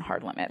limits and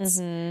hard limits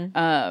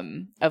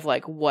of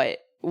like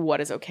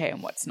what is okay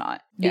and what's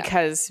not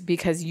because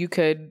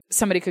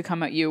somebody could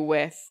come at you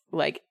with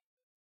like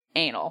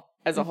anal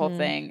as a whole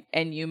thing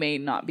and you may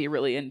not be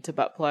really into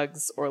butt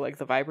plugs or like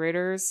the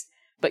vibrators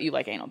but you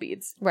like anal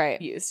beads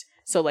used.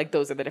 So like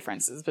those are the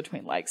differences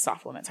between like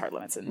soft limits, hard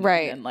limits and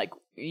like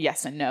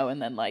yes and no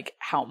and then like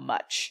how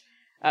much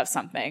of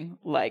something.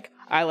 Like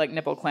I like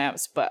nipple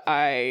clamps but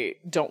I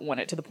don't want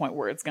it to the point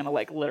where it's gonna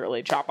like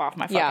literally chop off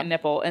my fucking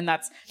nipple and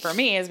that's for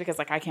me is because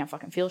like I can't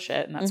fucking feel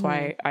shit and that's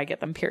why I get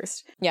them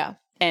pierced. Yeah.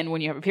 And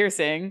when you have a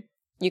piercing,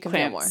 you can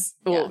clamps,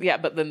 feel more. Well, yeah,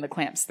 but then the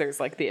clamps, there's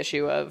like the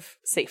issue of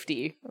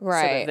safety, so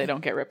that they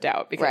don't get ripped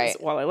out. Because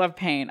while I love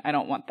pain, I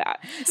don't want that.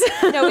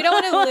 So, no, we don't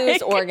want to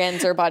lose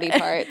organs or body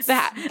parts.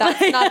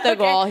 That's not the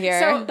goal here.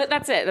 So, but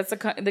that's it. That's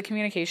the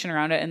communication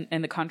around it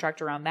and the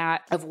contract around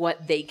that of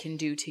what they can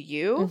do to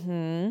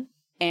you.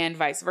 And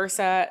vice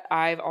versa.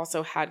 I've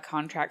also had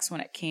contracts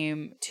when it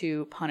came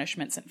to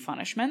punishments and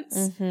punishments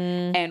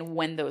and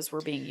when those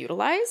were being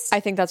utilized.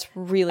 I think that's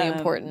really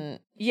important.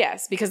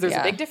 Yes, because there's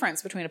a big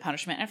difference between a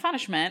punishment and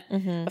punishment.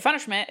 A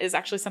punishment is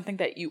actually something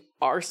that you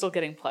are still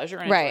getting pleasure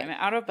and enjoyment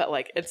out of, but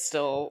like it's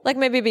still... Like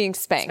maybe being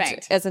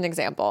spanked as an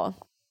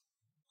example.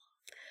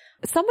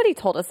 Somebody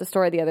told us a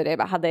story the other day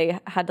about how they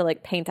had to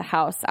like paint a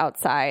house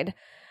outside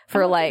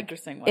for like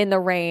in the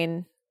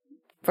rain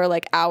for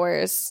like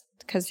hours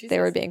because they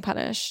were being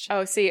punished.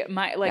 Oh, see,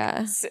 my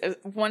like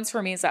once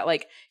for me is that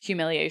like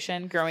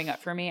humiliation growing up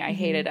for me. I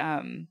hated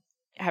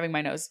having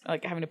my nose,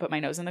 like having to put my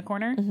nose in the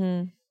corner.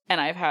 And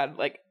I've had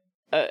like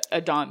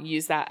a dom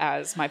use that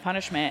as my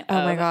punishment.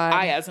 Oh my God.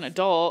 I, as an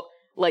adult,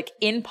 like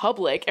in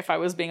public, if I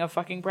was being a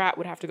fucking brat,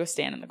 would have to go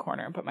stand in the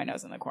corner and put my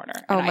nose in the corner.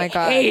 And oh my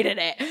God. I hated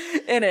it.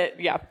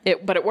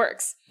 And but it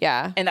works.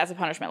 Yeah. And that's a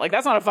punishment. Like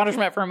that's not a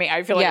punishment for me.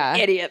 I feel like an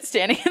idiot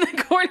standing in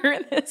the corner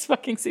in this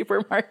fucking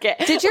supermarket.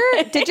 Did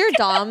your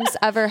doms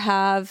ever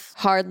have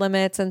hard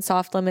limits and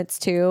soft limits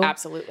too?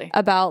 Absolutely.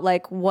 About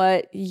like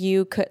what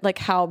you could, like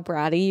how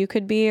bratty you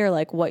could be or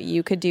like what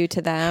you could do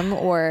to them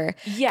or...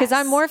 Yes. Because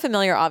I'm more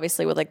familiar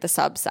obviously with like the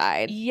sub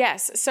side.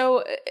 Yes.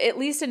 So at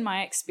least in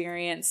my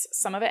experience,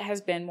 some of it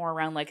has been more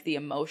around like the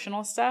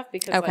emotional stuff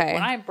because like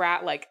when I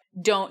brat, like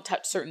don't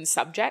touch certain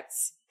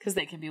subjects because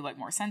they can be like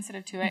more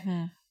sensitive to it.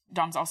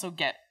 Doms also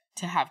get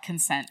to have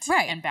consent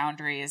and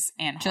boundaries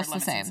and hard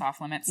limits and soft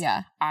limits.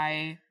 Yeah.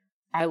 I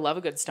love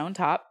a good stone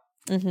top.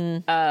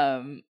 And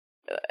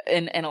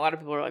a lot of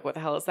people are like, what the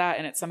hell is that?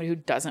 And it's somebody who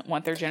doesn't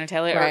want their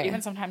genitalia or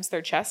even sometimes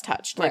their chest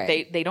touched. Like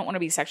they don't want to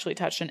be sexually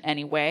touched in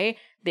any way.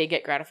 They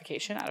get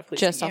gratification out of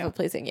pleasing just off of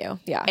pleasing you.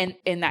 Yeah.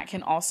 And that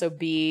can also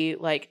be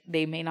like,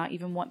 they may not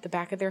even want the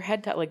back of their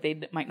head touched. Like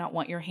they might not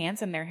want your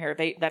hands in their hair.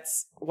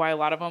 That's why a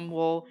lot of them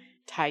will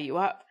tie you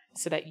up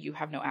so that you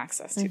have no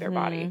access to their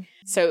body.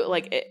 So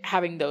like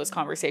having those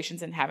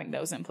conversations and having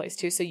those in place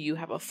too, so you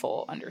have a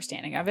full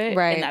understanding of it.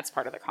 And that's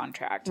part of the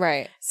contract.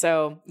 Right.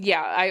 So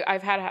yeah,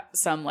 I've had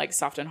some like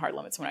soft and hard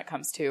limits when it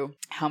comes to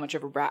how much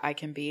of a brat I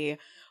can be,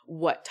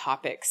 what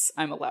topics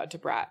I'm allowed to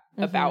brat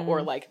about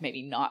or like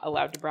maybe not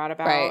allowed to brat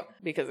about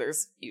because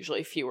there's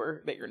usually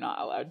fewer that you're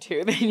not allowed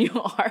to than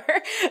you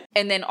are.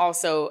 And then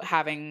also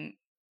having,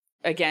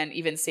 again,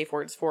 even safe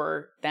words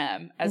for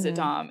them as a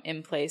dom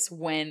in place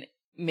when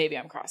maybe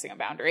I'm crossing a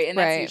boundary. And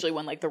that's usually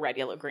when like the red,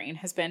 yellow, green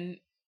has been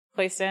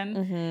placed in.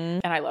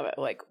 And I love it.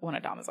 Like when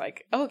a dom is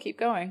like, oh, keep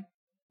going.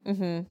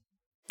 Mm-hmm.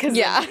 Because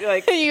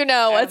like you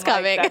know what's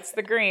coming. That's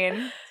the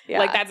green. Yeah.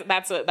 Like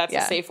that's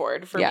a safe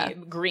word for me.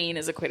 Green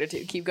is equated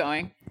to keep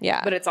going.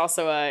 Yeah. But it's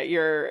also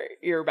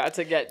you're about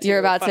to get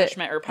to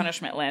punishment or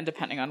punishment land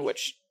depending on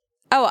which.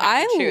 Oh,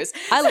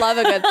 I love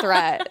a good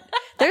threat.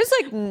 There's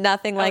like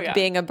nothing like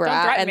being a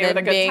brat and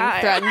then being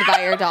threatened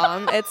by your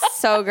dom. It's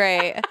so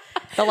great.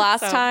 The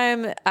last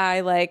time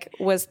I like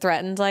was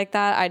threatened like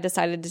that, I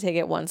decided to take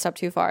it one step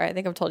too far. I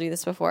think I've told you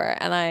this before,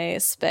 and I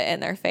spit in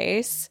their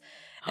face.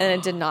 And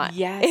it did not.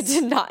 It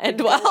did not end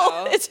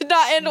well. It did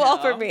not end well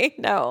for me.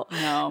 No.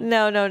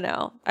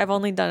 I've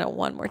only done it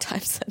one more time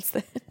since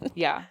then.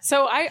 Yeah.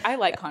 So I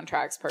like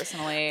contracts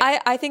personally.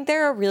 I think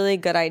they're a really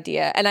good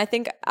idea. And I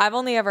think I've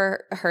only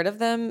ever heard of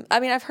them.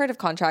 I mean, I've heard of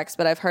contracts,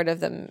 but I've heard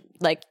of them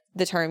like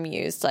the term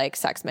used, like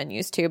sex men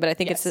used to. But I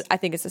think it's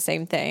the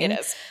same thing.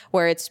 It is.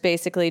 Where it's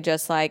basically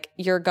just like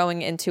you're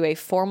going into a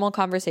formal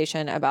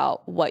conversation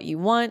about what you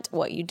want,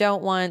 what you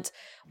don't want,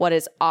 what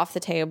is off the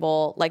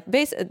table, like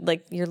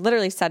you're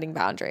literally setting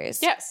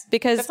boundaries. Yes,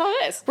 because that's all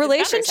it is.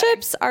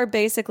 Relationships are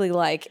basically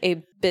like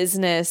a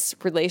business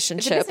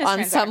relationship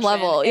on some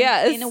level.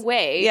 In a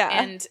way. Yeah,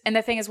 and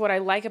the thing is, what I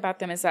like about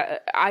them is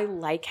that I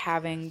like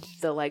having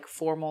the like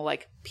formal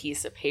like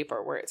piece of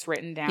paper where it's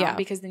written down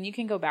because then you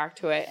can go back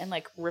to it and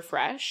like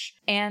refresh.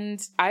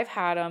 And I've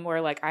had them where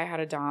like I had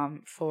a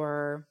dom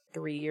for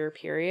 3-year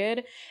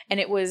period and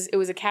it was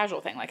a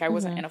casual thing. Like I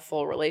wasn't in a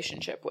full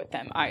relationship with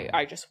them.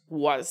 I just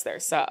was their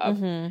sub.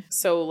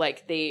 So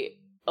like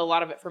a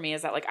lot of it for me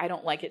is that like I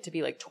don't like it to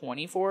be like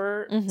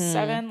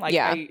 24/7.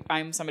 Like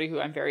I'm somebody who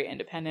I'm very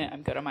independent.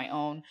 I'm good on my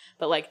own,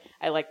 but like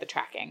I like the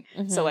tracking.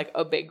 So like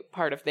a big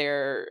part of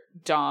their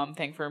dom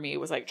thing for me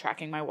was like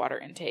tracking my water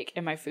intake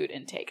and my food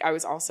intake. I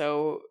was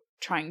also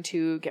trying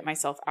to get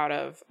myself out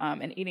of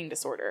an eating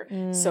disorder.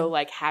 So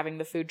like having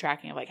the food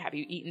tracking of like, have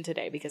you eaten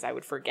today? Because I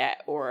would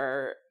forget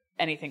or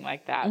anything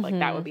like that. Like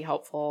that would be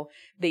helpful.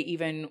 They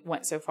even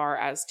went so far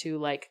as to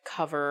like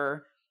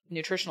cover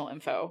nutritional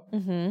info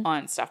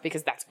on stuff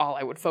because that's all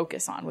I would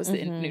focus on was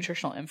the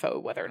nutritional info,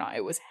 whether or not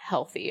it was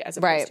healthy as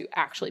opposed to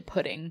actually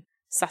putting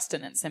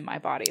sustenance in my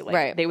body.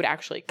 Like they would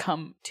actually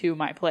come to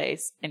my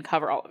place and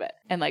cover all of it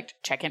and like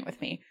check in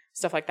with me,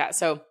 stuff like that.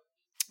 So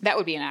that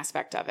would be an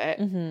aspect of it.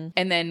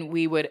 And then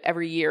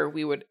every year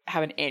we would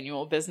have an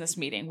annual business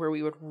meeting where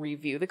we would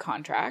review the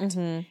contract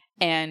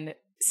and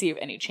see if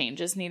any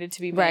changes needed to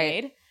be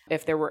made,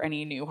 if there were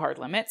any new hard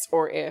limits,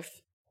 or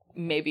if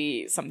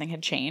maybe something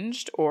had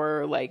changed,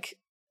 or like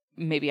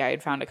maybe I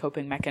had found a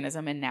coping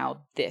mechanism and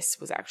now this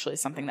was actually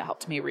something that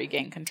helped me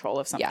regain control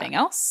of something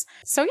else.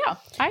 So yeah,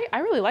 I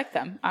really like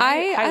them.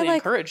 I highly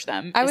encourage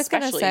them,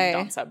 especially in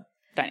dom-sub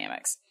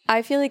dynamics.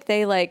 I feel like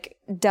they like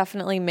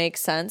definitely make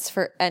sense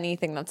for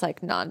anything that's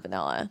like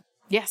non-vanilla.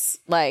 Yes.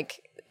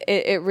 Like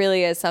it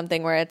really is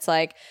something where it's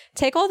like,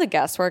 take all the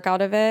guesswork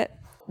out of it.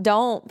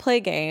 Don't play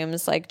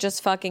games. Like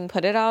just fucking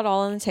put it out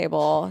all on the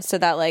table so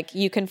that like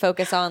you can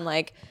focus on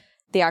like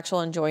the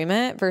actual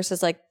enjoyment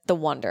versus like the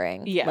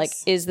wondering. Yes. Like,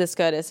 is this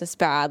good? Is this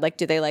bad? Like,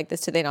 do they like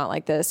this? Do they not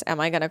like this? Am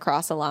I going to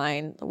cross a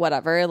line?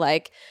 Whatever.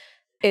 Like,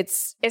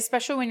 it's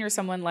especially when you're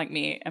someone like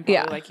me and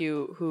probably like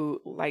you who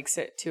likes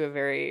it to a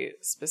very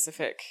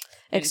specific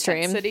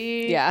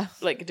intensity,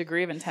 like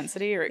degree of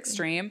intensity or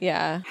extreme.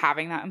 Yeah,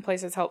 having that in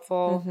place is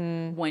helpful.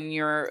 When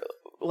you're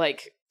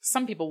like,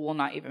 some people will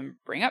not even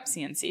bring up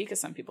CNC because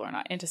some people are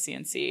not into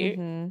CNC,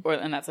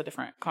 and that's a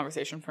different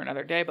conversation for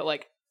another day. But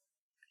like,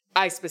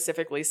 I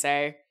specifically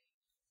say,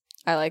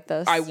 I like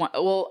this. I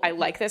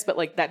like this, but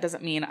like that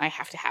doesn't mean I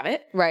have to have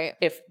it. Right.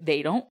 If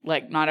they don't,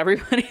 like not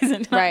everybody's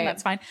into it,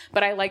 that's fine.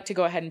 But I like to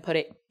go ahead and put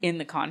it in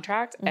the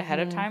contract ahead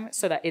of time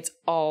so that it's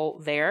all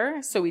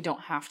there, so we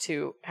don't have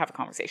to have a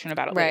conversation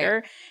about it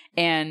later.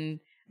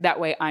 And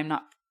that way I'm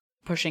not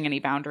pushing any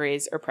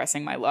boundaries or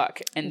pressing my luck,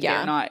 and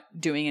they're not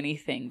doing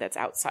anything that's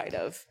outside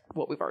of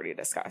what we've already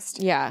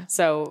discussed. Yeah.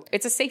 So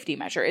it's a safety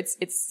measure. It's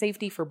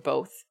safety for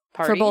both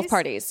parties. For both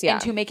parties, yeah.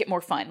 And to make it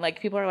more fun. Like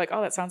people are like,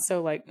 oh, that sounds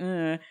so like,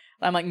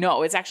 I'm like,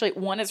 no, it's actually,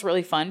 one, it's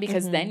really fun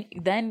because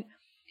then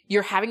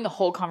you're having the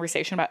whole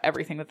conversation about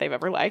everything that they've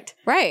ever liked.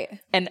 Right.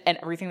 And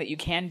everything that you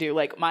can do.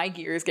 Like my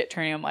gears get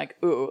turning. I'm like,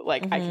 ooh,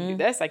 like I can do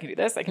this. I can do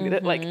this. I can do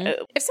that. Like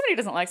if somebody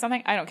doesn't like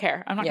something, I don't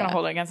care. I'm not going to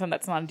hold it against them.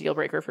 That's not a deal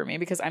breaker for me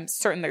because I'm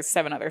certain there's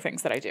 7 other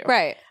things that I do.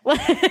 Right.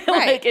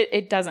 Like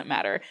it doesn't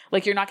matter.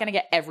 Like you're not going to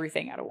get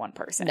everything out of one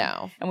person.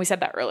 No. And we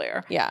said that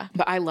earlier. Yeah.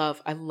 But I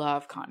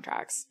love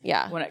contracts.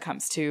 Yeah. When it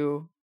comes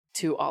to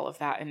all of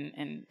that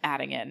and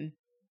adding in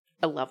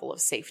a level of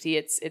safety.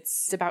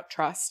 It's about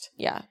trust.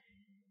 Yeah.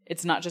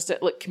 It's not just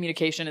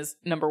communication is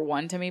number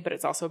 1 to me, but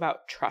it's also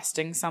about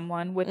trusting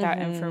someone with that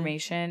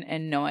information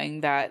and knowing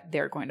that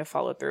they're going to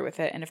follow through with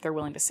it. And if they're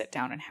willing to sit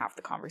down and have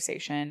the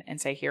conversation and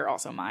say, here,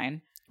 also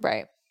mine.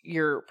 Right.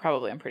 You're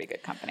probably in pretty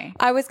good company.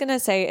 I was going to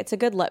say it's a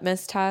good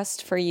litmus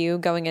test for you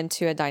going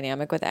into a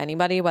dynamic with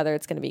anybody, whether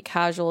it's going to be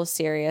casual,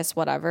 serious,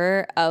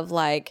 whatever, of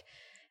like,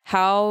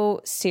 how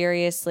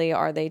seriously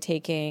are they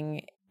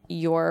taking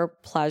your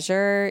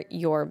pleasure,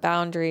 your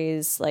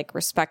boundaries, like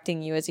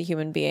respecting you as a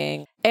human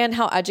being, And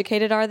how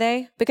educated are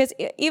they? Because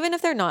even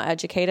if they're not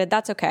educated,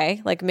 that's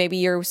okay. Like maybe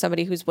you're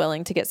somebody who's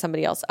willing to get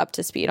somebody else up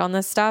to speed on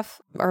this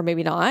stuff, or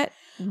maybe not.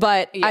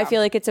 But I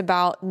feel like it's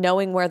about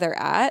knowing where they're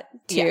at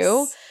too.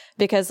 Yes.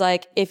 Because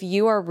like if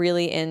you are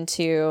really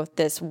into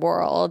this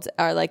world,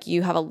 or like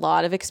you have a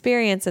lot of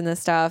experience in this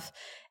stuff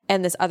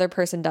and this other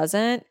person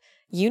doesn't,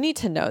 you need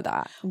to know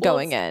that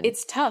going in.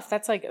 It's tough.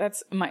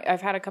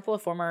 I've had a couple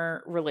of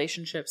former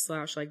relationships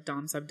 / like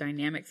dom sub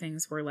dynamic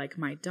things where like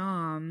my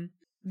dom,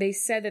 they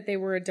said that they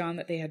were a dom,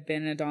 that they had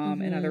been a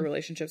dom in other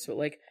relationships, but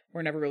like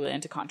we're never really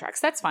into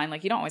contracts. That's fine.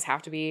 Like you don't always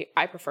have to be.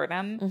 I prefer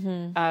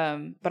them.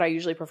 But I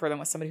usually prefer them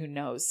with somebody who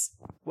knows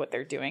what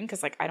they're doing.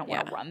 Cause like I don't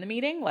want to run the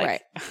meeting.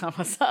 Like I'm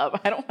a sub.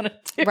 I don't want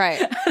to do I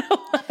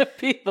don't want to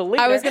be the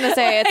leader. I was gonna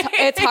say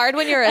it's hard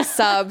when you're a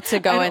sub to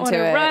go into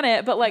it. Run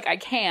it, but like I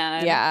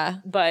can. Yeah.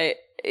 But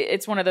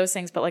it's one of those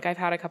things. But like I've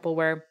had a couple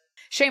where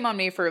shame on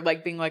me for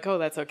like being like, oh,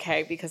 that's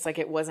okay. Because like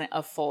it wasn't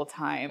a full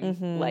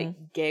time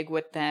like gig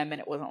with them, and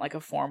it wasn't like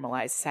a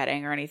formalized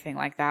setting or anything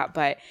like that.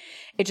 But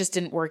it just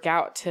didn't work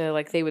out to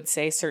like, they would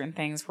say certain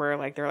things where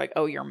like, they're like,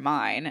 oh, you're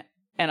mine.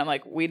 And I'm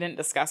like, we didn't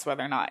discuss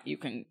whether or not you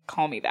can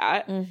call me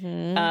that.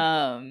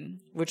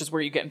 Which is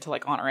where you get into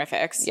like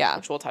honorifics,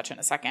 which we'll touch in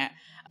a second.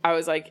 I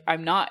was like,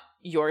 I'm not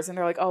yours. And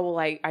they're like, oh, well,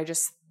 I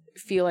just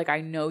feel like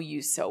I know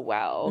you so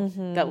well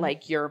that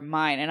like you're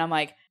mine. And I'm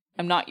like,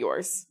 I'm not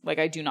yours. Like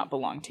I do not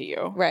belong to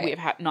you. Right. We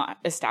have not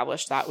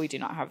established that. We do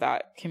not have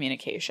that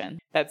communication.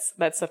 That's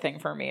the thing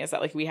for me, is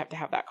that like we have to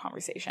have that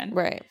conversation.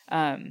 Right.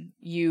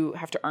 You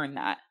have to earn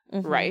that.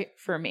 Right.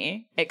 For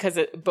me, because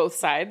both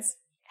sides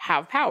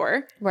have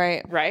power.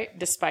 Right. Right.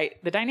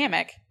 Despite the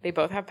dynamic, they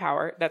both have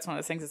power. That's one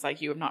of the things. It's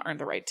like, you have not earned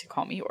the right to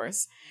call me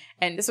yours.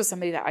 And this was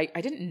somebody that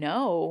I didn't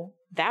know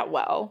that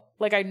well.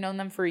 Like I'd known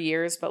them for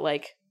years, but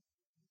like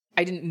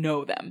I didn't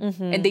know them,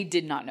 and they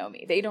did not know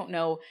me. They don't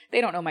know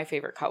my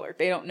favorite color.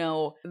 They don't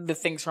know the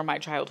things from my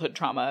childhood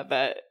trauma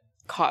that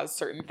caused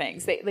certain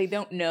things. They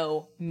don't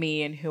know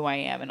me and who I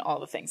am and all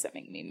the things that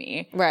make me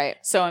me. Right.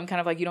 So I'm kind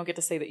of like, you don't get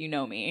to say that you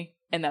know me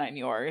and that I'm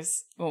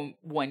yours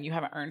when you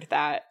haven't earned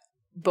that,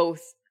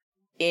 both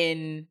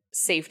in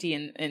safety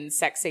and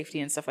sex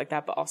safety and stuff like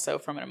that, but also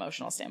from an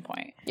emotional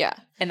standpoint. Yeah.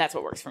 And that's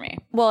what works for me.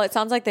 Well, it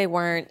sounds like they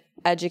weren't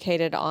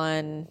educated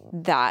on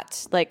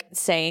that, like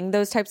saying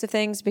those types of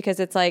things, because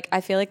it's like,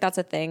 I feel like that's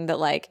a thing that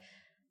like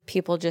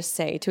people just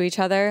say to each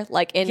other,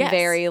 like in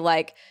very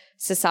like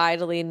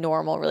societally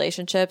normal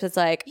relationships. It's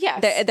like,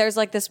 there's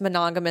like this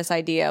monogamous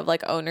idea of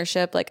like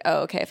ownership, like,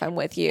 oh, okay, if I'm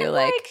with you,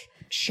 like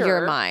sure,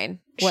 you're mine,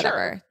 whatever.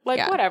 Sure.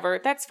 Like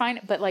whatever, that's fine.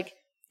 But like,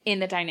 in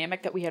the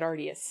dynamic that we had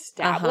already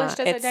established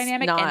as a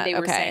dynamic, and they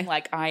were saying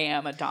like, I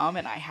am a dom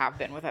and I have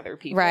been with other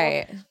people.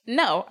 Right.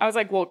 No, I was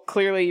like, well,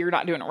 clearly you're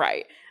not doing it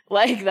right.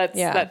 Like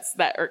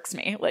that irks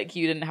me. Like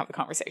you didn't have the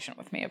conversation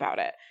with me about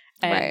it.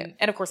 And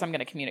and of course I'm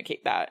going to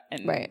communicate that.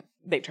 And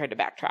they tried to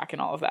backtrack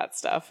and all of that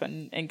stuff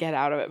and get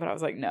out of it. But I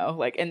was like, no,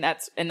 like, and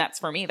that's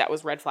for me, that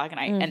was red flag. And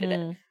I ended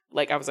it.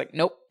 Like, I was like,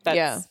 nope,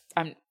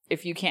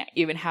 if you can't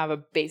even have a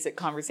basic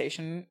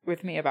conversation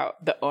with me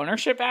about the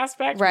ownership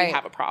aspect, we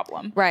have a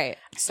problem. Right.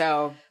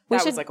 So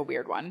that was like a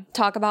weird one.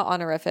 Talk about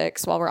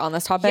honorifics while we're on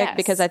this topic,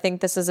 because I think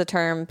this is a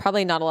term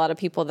probably not a lot of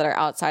people that are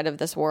outside of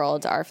this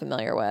world are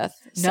familiar with.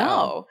 So.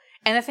 No.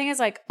 And the thing is,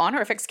 like,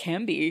 honorifics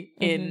can be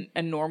in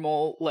a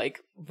normal, like,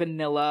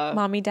 vanilla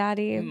mommy,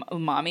 daddy,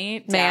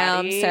 mommy,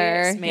 daddy,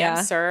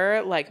 ma'am,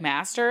 sir, like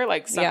master,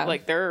 like some,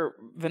 like there are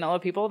vanilla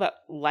people that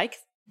like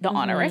the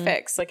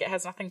honorifics. Like, it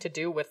has nothing to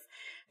do with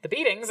the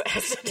beatings. It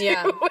has to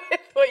do with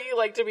what you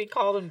like to be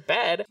called in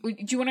bed. Do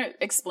you want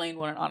to explain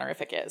what an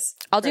honorific is?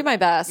 I'll do my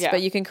best,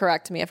 but you can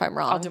correct me if I'm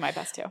wrong. I'll do my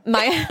best too.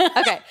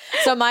 Okay.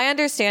 So my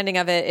understanding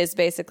of it is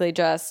basically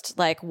just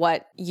like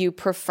what you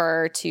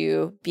prefer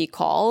to be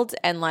called.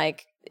 And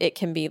like, it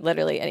can be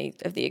literally any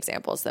of the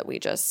examples that we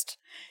just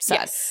said.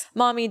 Yes.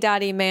 Mommy,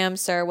 daddy, ma'am,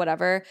 sir,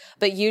 whatever.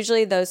 But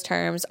usually those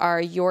terms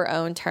are your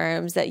own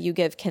terms that you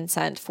give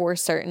consent for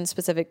certain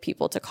specific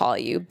people to call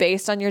you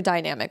based on your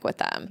dynamic with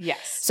them.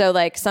 Yes. So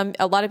like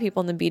a lot of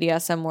people in the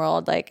BDSM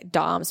world, like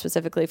Dom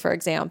specifically, for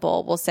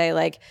example, will say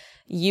like,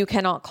 you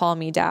cannot call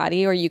me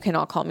daddy or you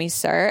cannot call me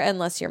sir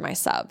unless you're my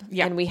sub.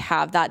 Yeah. And we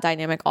have that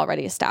dynamic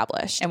already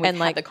established. And we've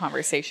had the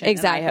conversation.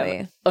 Exactly. And I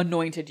have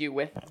anointed you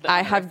with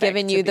I have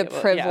given you the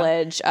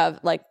privilege of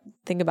like,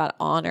 think about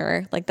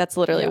honor. Like that's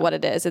literally what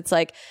it is. It's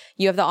like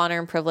you have the honor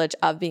and privilege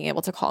of being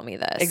able to call me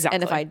this. Exactly.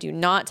 And if I do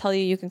not tell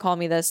you can call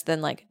me this,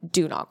 then like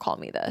do not call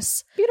me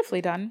this.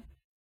 Beautifully done.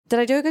 Did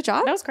I do a good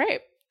job? That was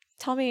great.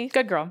 Tell me.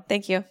 Good girl.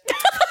 Thank you.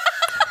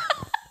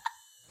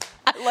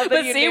 Love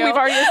that but see, we've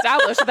already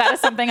established that is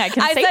something I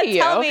can say to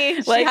you. Tell me.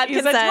 Like, she had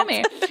consent. Tell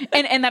me.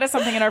 And that is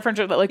something in our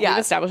friendship that like we've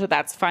established that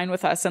that's fine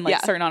with us. And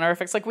like certain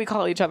honorifics, like we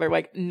call each other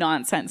like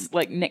nonsense,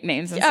 like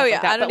nicknames and stuff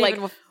like that. I don't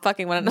even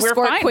fucking want to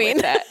squirt queen.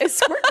 It's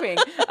squirt queen.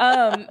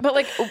 But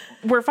like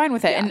we're fine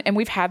with it. And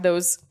we've had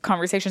those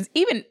conversations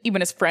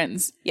even as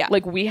friends. Yeah.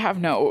 Like we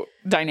have no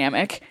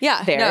dynamic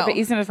there. No. But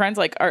Ethan and his friends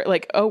like are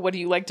like, oh, what do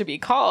you like to be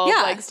called?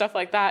 Yeah. Like stuff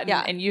like that.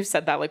 And you've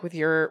said that like with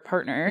your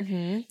partner,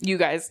 you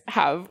guys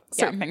have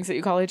certain things that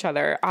you call each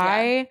other.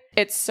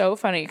 It's so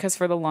funny because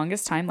for the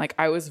longest time, like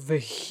I was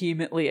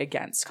vehemently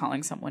against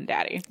calling someone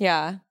daddy.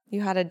 Yeah.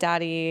 You had a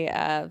daddy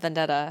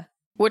vendetta.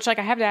 Which like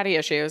I have daddy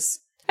issues.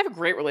 I have a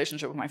great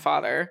relationship with my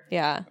father.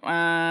 Yeah.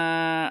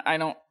 I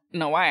don't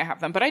know why I have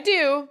them, but I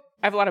do.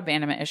 I have a lot of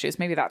abandonment issues.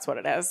 Maybe that's what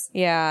it is.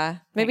 Yeah.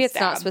 Maybe it's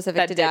not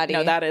specific to daddy.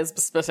 No, that is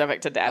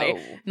specific to daddy.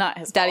 Oh. Not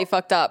his daddy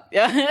fault. Fucked up.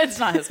 Yeah, it's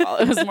not his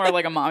fault. It was more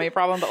like a mommy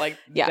problem, but like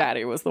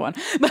daddy was the one.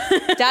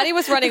 Daddy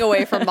was running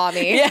away from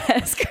mommy.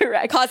 Yes,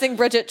 correct. Causing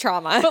Bridget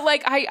trauma. But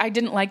like I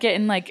didn't like it,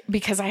 and like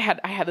because I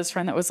had this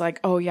friend that was like,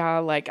 oh yeah,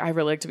 like I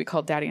really like to be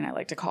called daddy and I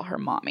like to call her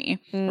mommy.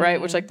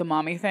 Right? Which like the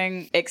mommy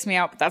thing icks me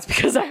out, but that's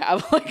because I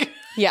have like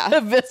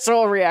a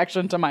visceral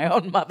reaction to my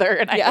own mother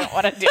and I don't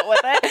want to deal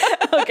with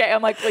it. Okay.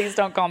 I'm like, please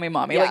don't call me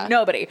mommy. Like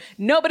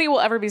nobody will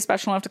ever be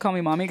special enough to call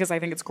me mommy because I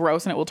think it's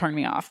gross and it will turn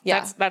me off.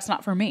 That's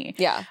not for me.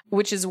 Yeah.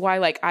 Which is why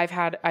like I've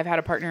had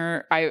a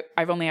partner.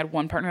 I've only had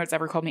one partner that's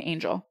ever called me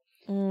Angel.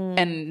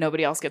 And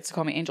nobody else gets to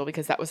call me Angel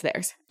because that was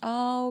theirs.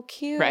 Oh,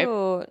 cute. Right?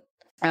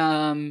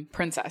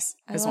 Princess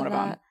is one of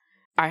them.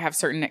 I have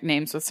certain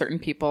nicknames with certain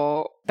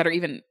people that are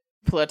even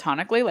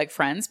platonically like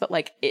friends, but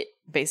like it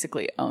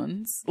basically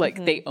owns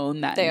like they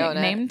own that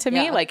nickname to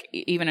me, like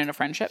even in a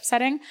friendship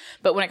setting.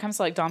 But when it comes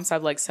to like dom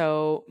sub, like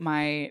so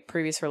my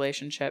previous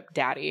relationship,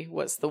 daddy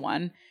was the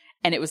one,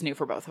 and it was new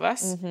for both of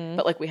us.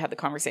 But like we had the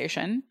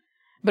conversation.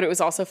 But it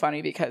was also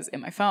funny because in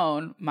my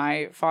phone,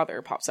 my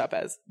father pops up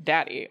as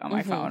daddy on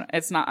my phone.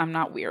 I'm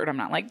not weird. I'm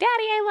not like, daddy,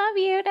 I love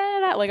you. Da,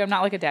 da, da. Like, I'm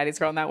not like a daddy's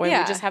girl in that way.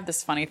 We just have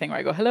this funny thing where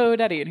I go, hello,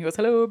 daddy. And he goes,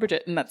 hello,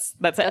 Bridget. And that's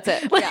it. That's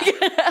it. Like,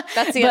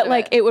 that's the But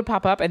like, it would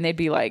pop up and they'd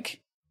be like,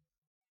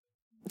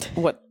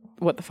 what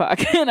the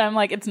fuck? And I'm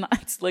like, it's not,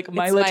 it's like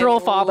my literal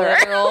father.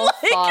 Like,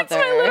 it's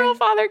my literal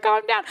father.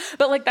 Calm down.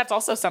 But like, that's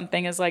also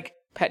something is like,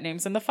 pet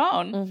names in the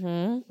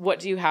phone.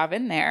 What do you have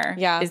in there?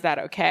 Yeah. Is that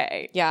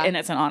okay? Yeah. And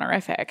it's an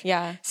honorific.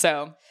 Yeah.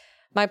 So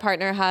my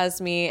partner has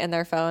me in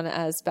their phone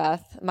as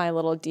Beth, my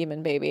little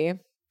demon baby.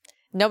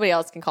 Nobody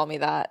else can call me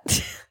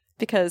that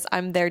because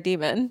I'm their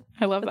demon.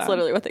 I love that. That's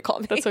literally what they call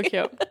me. That's so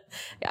cute.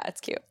 Yeah, it's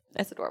cute.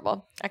 It's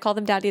adorable. I call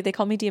them daddy. They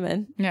call me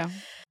demon. Yeah.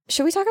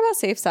 Should we talk about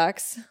safe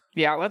sex?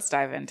 Yeah, let's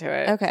dive into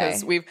it.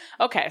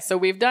 Okay. So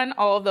we've done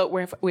all of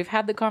the, we've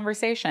had the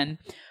conversation.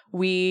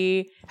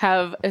 We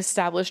have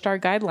established our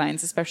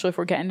guidelines, especially if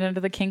we're getting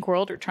into the kink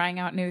world or trying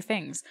out new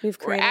things.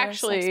 We're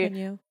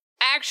actually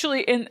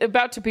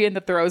about to be in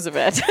the throes of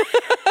it.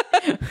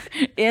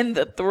 In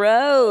the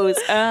throes.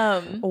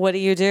 What do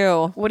you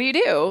do? What do you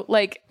do?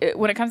 Like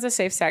when it comes to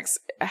safe sex,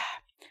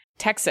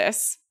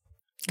 Texas.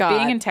 God.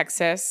 Being in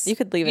Texas, you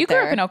could leave it there.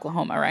 You grew up in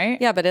Oklahoma, right?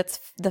 Yeah, but it's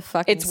the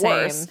fucking it's same.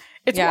 Worse.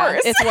 It's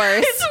worse. It's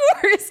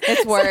worse.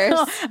 It's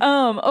worse.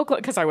 So,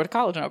 because I went to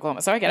college in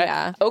Oklahoma, so I get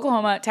it.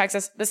 Oklahoma,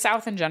 Texas, the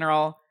South in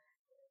general.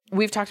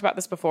 We've talked about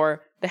this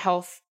before. The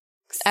health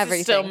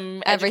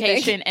system,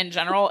 education in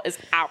general is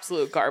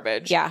absolute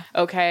garbage. Yeah.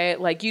 Okay.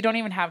 Like you don't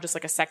even have just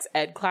like a sex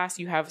ed class.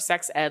 You have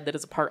sex ed that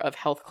is a part of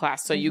health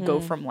class. So you go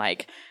from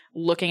like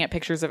looking at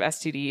pictures of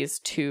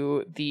STDs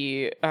to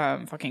the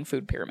fucking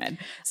food pyramid.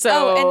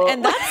 So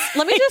and that's,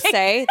 let me just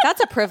say,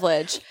 that's a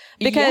privilege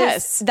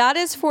because that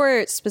is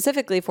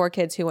specifically for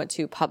kids who went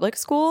to public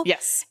school.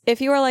 Yes.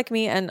 If you are like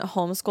me and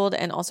homeschooled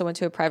and also went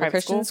to a private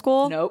Christian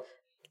school, nope.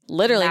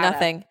 Literally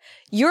nothing.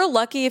 You're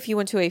lucky if you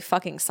went to a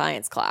fucking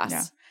science class.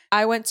 Yeah.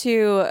 I went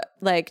to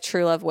like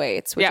True Love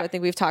Waits, which I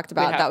think we've talked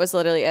about. That was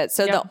literally it.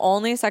 So the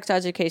only sex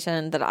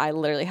education that I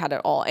literally had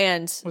at all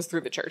and was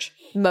through the church.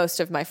 Most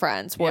of my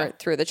friends were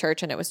through the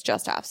church and it was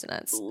just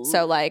abstinence. Ooh.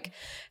 So like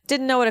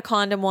didn't know what a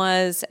condom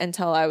was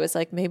until I was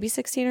like maybe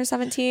 16 or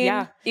 17.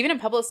 Yeah. Even in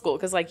public school,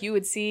 because like you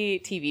would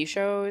see TV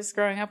shows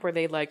growing up where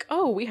they'd like,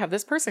 oh, we have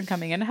this person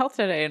coming into health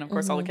today. And of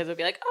course all the kids would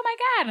be like, oh my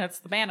God. And it's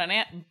the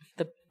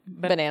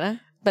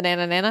banana.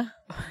 Banana.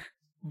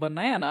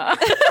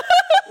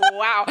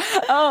 Wow.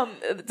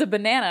 The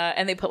banana,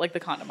 and they put like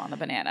the condom on the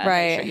banana. Right.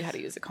 And they show you how to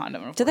use a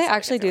condom. Did they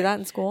actually do that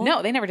in school?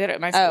 No, they never did it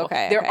in my school. Oh,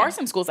 okay. There are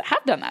some schools that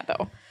have done that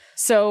though.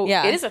 So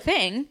it is a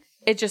thing.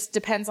 It just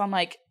depends on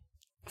like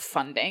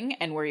funding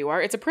and where you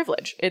are. It's a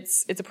privilege.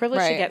 It's a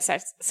privilege to get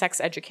sex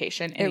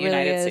education in the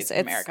United States of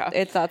America.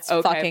 That's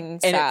fucking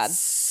sad. And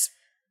it's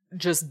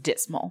just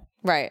dismal.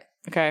 Right.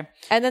 Okay.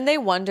 And then they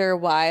wonder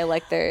why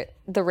like the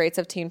rates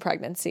of teen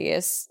pregnancy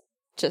is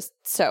just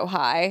so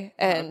high.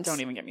 And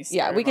don't even get me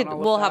started. Yeah,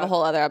 we'll have a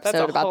whole other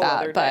episode about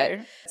that. But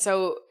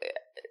so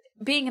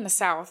being in the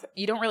South,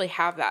 you don't really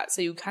have that.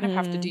 So you kind of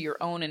have to do your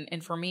own.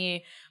 And for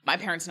me, my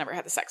parents never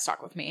had the sex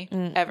talk with me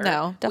ever.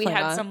 No, definitely we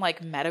had not. some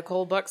like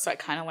medical books. So I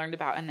kind of learned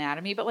about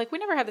anatomy, but like we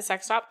never had the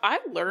sex talk. I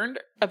learned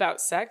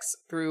about sex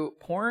through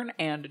porn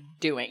and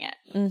doing it.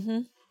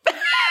 Mm-hmm.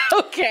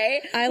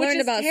 Okay. I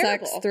learned about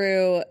sex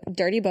through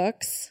dirty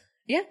books.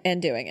 Yeah.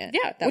 And doing it.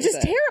 Yeah. Which is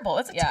terrible.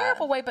 It's a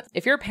terrible way. But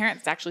if you're a parent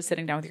that's actually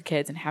sitting down with your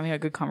kids and having a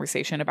good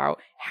conversation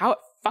about how it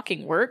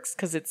fucking works,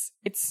 because it's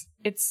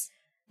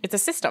It's a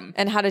system.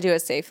 And how to do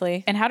it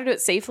safely.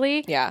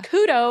 Yeah.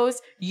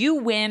 Kudos. You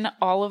win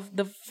all of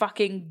the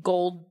fucking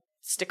gold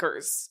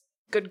stickers.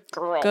 Good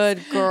girls.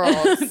 Good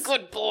girls.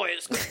 Good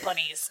boys. Good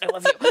bunnies. I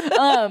love you.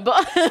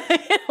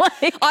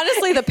 But like,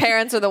 honestly, the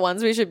parents are the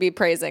ones we should be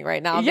praising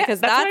right now. Yeah, because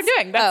that's what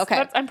I'm doing.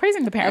 Okay. I'm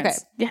praising the parents.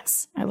 Okay.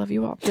 Yes. I love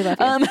you all. We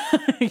love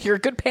you. You're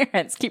good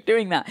parents. Keep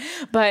doing that.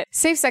 But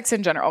safe sex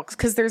in general,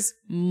 because there's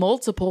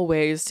multiple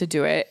ways to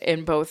do it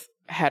in both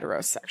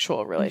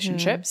heterosexual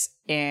relationships,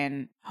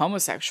 in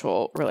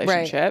homosexual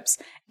relationships,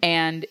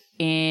 and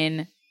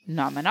in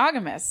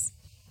non-monogamous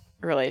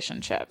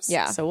relationships.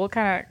 Yeah. So we'll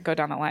kind of go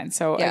down the line.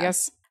 So I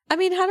guess... I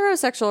mean,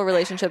 heterosexual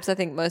relationships, I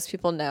think most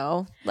people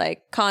know.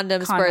 Like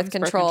condoms, birth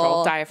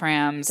control.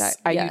 Diaphragms,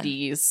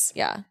 IUDs.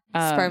 Yeah.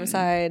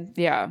 Spermicide.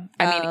 Yeah.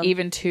 I mean,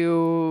 even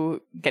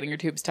to getting your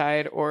tubes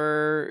tied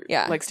or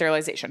like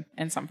sterilization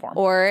in some form.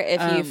 Or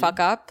if you fuck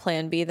up,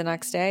 plan B the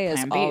next day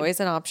is always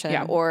an option.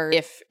 Yeah. Or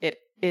if it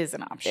is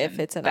an option. If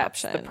it's an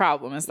option. The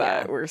problem is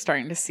that we're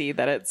starting to see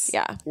that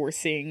we're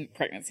seeing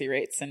pregnancy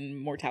rates and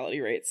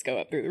mortality rates go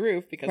up through the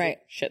roof because of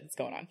shit that's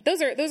going on.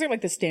 Those are like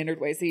the standard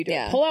ways that you do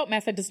it. Pull out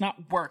method does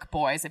not work,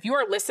 boys. If you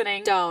are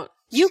listening, don't.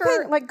 You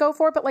can like go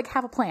for it, but like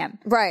have a plan.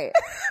 Right.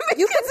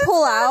 You can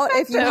pull out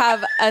if you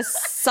have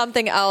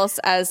something else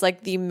as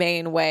like the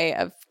main way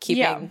of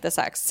keeping the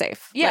sex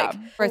safe. Yeah.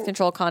 Like birth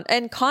control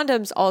and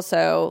condoms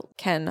also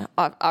can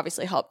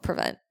obviously help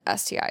prevent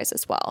STIs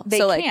as well. They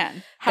can.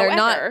 They're However,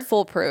 not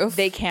foolproof.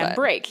 They can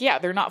break. Yeah,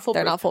 they're not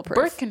foolproof.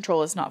 Birth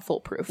control is not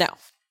foolproof. No.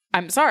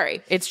 I'm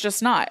sorry. It's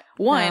just not.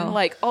 One,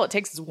 like, all it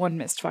takes is one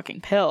missed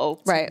fucking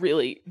pill to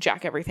really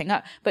jack everything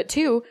up. But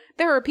two,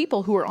 there are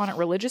people who are on it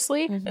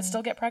religiously that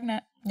still get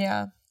pregnant.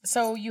 Yeah.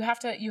 So you have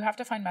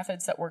to find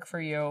methods that work for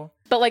you.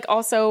 But like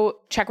also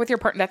check with your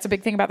partner. That's a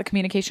big thing about the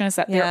communication is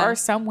that there are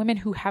some women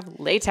who have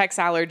latex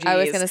allergies. I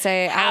was going to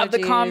say have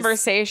the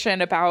conversation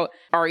about,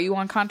 are you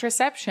on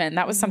contraception?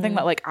 That was something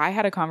that like I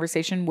had a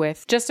conversation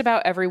with just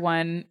about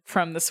everyone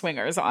from the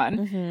swingers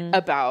on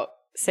about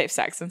safe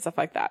sex and stuff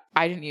like that.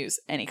 I didn't use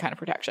any kind of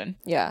protection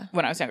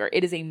when I was younger.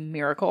 It is a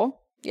miracle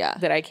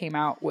that I came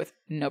out with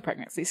no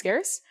pregnancy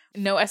scares,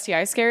 no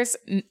STI scares,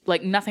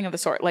 like nothing of the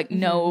sort, like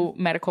no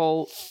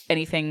medical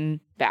anything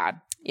bad.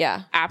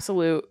 Yeah.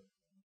 Absolute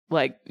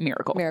like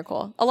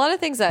miracle. A lot of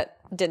things that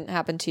didn't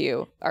happen to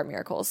you are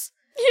miracles.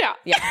 Yeah.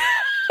 Yeah.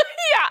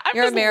 I'm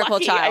You're just a miracle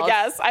lucky, child. I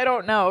guess. I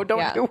don't know.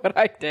 Don't do what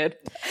I did.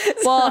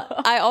 Well,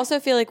 I also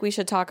feel like we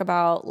should talk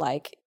about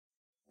like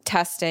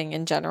testing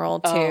in general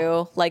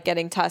too, like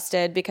getting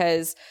tested,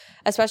 because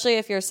especially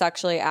if you're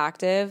sexually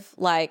active,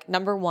 like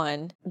number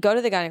one, go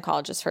to the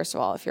gynecologist first of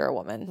all if you're a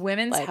woman.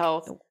 Women's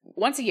health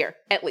once a year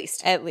at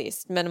least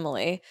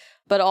minimally,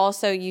 but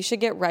also you should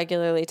get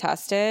regularly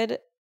tested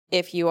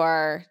if you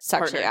are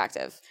sexually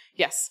active.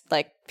 Yes.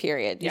 Like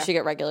period. You should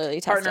get regularly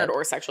tested. Partnered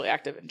or sexually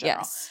active in general.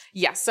 Yes.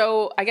 Yeah.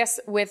 So I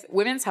guess with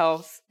women's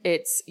health,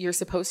 you're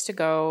supposed to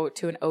go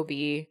to an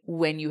OB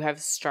when you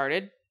have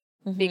started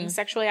being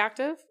sexually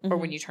active or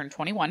when you turn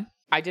 21.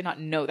 I did not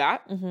know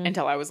that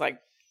until I was like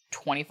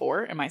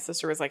 24. And my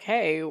sister was like,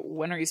 hey,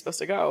 when are you supposed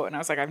to go? And I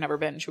was like, I've never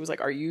been. She was like,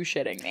 are you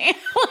shitting me?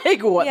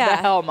 Like, what the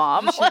hell,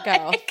 mom? You should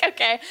go.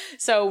 Okay.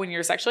 So when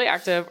you're sexually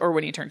active or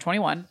when you turn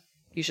 21,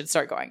 you should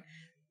start going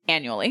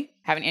annually.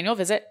 Have an annual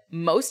visit.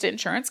 Most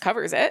insurance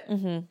covers it.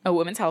 A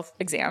women's health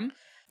exam.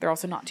 They're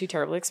also not too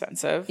terribly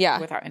expensive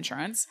without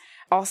insurance.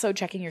 Also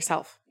checking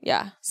yourself.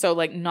 Yeah. So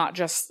like not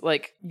just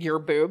like your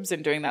boobs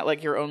and doing that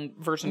like your own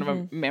version of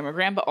a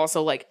mammogram, but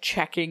also like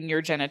checking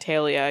your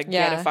genitalia,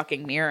 get a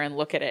fucking mirror and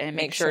look at it and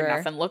make sure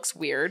nothing looks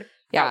weird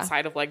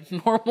outside of like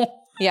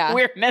normal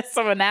weirdness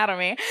of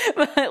anatomy.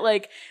 But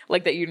like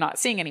that you're not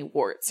seeing any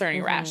warts or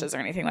any rashes or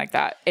anything like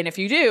that. And if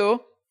you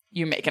do,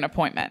 you make an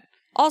appointment.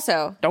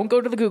 Also, don't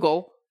go to the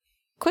Google.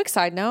 Quick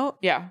side note.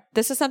 Yeah.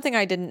 This is something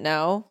I didn't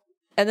know.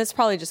 And it's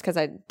probably just because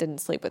I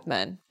didn't sleep with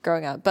men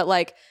growing up. But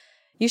like,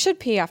 you should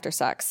pee after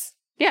sex.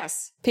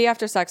 Yes. Pee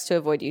after sex to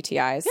avoid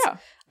UTIs. Yeah.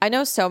 I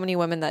know so many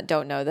women that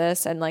don't know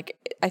this. And like,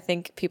 I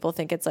think people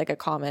think it's like a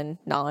common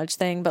knowledge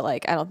thing, but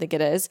like, I don't think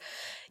it is.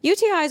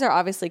 UTIs are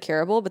obviously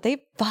curable, but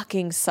they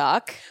fucking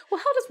suck. Well,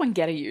 how does one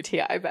get a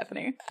UTI,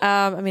 Bethany?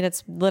 I mean,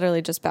 it's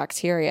literally just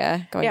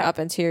bacteria going up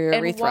into your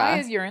urethra. And why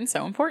is urine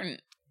so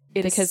important?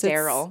 Because it's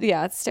sterile.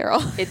 It's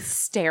sterile. It's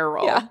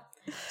sterile. Yeah.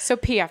 So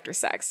pee after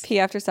sex. Pee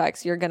after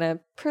sex. You're going to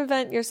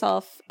prevent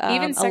yourself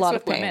even sex a lot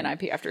with of pain. women, I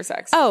pee after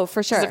sex. Oh,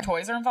 for sure. If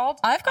toys are involved,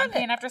 I've gotten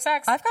peeing after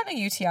sex. I've gotten a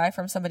UTI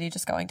from somebody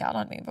just going down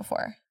on me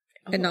before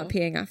and not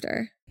peeing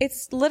after.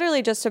 It's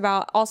literally just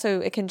about,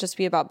 also it can just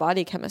be about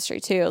body chemistry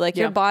too. Like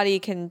your body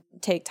can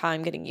take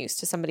time getting used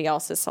to somebody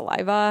else's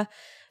saliva.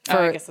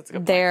 I guess that's a good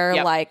point.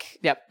 Their like,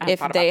 if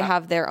they that.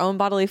 have their own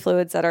bodily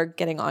fluids that are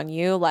getting on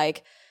you,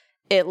 like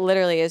it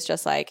literally is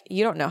just like,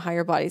 you don't know how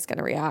your body's going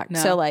to react. No.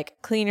 So like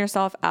clean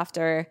yourself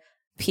after,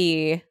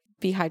 pee,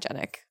 be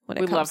hygienic when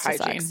it comes to sex.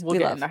 We love hygiene. We'll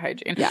get into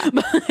hygiene.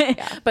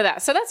 Yeah.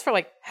 But so that's for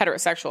like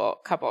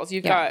heterosexual couples.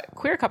 You've got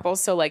queer couples.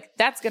 So like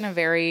that's going to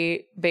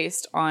vary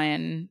based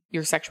on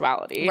your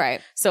sexuality. Right.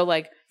 So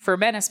like for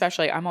men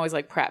especially, I'm always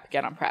like prep,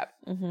 get on prep.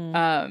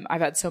 I've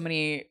had so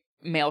many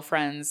male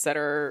friends that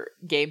are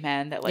gay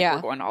men that like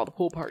were going to all the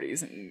pool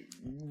parties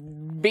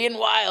and being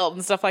wild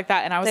and stuff like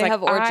that. And I was they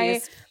have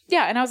orgies.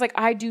 And I was like,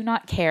 I do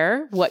not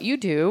care what you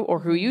do or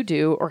who you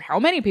do or how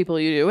many people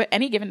you do at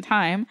any given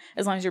time,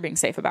 as long as you're being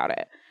safe about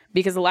it.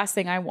 Because the last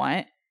thing I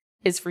want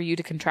is for you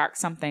to contract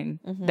something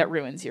that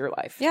ruins your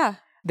life. Yeah.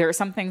 There are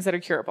some things that are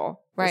curable.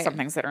 Right. There's some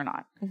things that are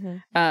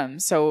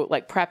not. So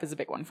like PrEP is a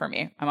big one for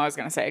me. I'm always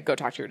going to say, go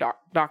talk to your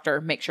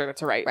doctor, make sure that's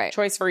the right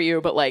choice for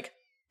you. But like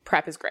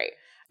PrEP is great.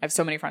 I have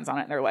so many friends on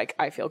it and they're like,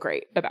 I feel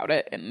great about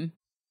it and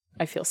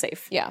I feel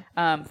safe. Yeah.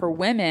 For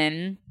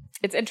women,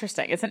 it's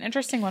interesting. It's an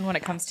interesting one when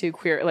it comes to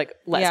queer, like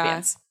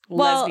lesbians. Yeah.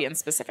 Well, lesbians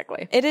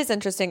specifically. It is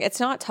interesting. It's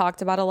not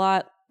talked about a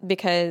lot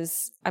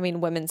because, I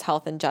mean, women's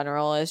health in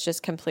general is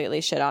just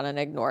completely shit on and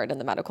ignored in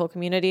the medical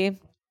community.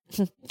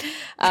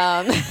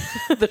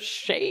 The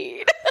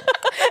shade.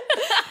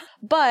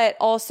 But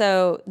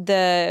also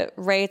the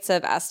rates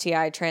of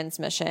STI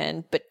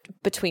transmission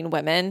between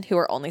women who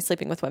are only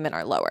sleeping with women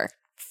are lower.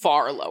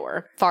 Far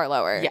lower.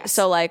 Yes.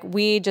 So like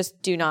we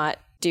just do not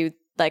do,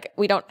 like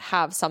we don't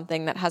have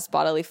something that has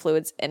bodily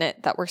fluids in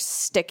it that we're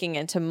sticking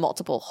into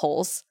multiple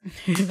holes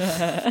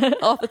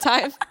all the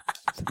time.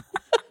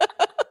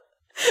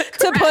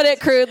 To put it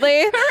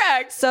crudely.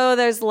 Correct. So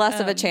there's less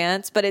of a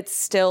chance, but it's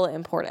still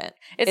important.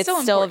 It's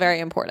still very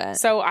important.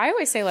 So I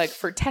always say, like,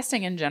 for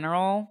testing in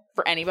general,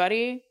 for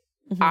anybody,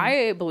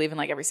 I believe in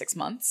like every 6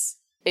 months.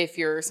 If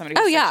you're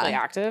somebody who's sexually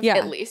active,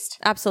 at least.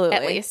 Absolutely.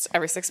 At least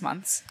every 6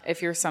 months.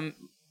 If you're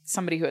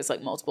somebody who has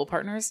like multiple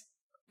partners,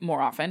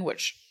 more often,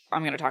 which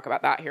I'm going to talk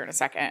about that here in a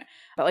second.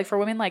 But like for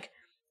women, like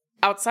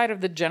outside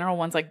of the general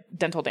ones, like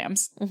dental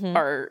dams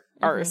are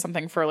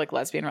something for like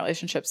lesbian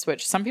relationships,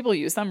 which some people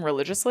use them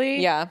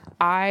religiously. Yeah.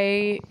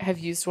 I have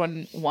used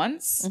one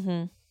once.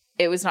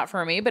 It was not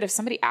for me, but if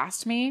somebody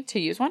asked me to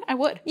use one, I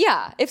would.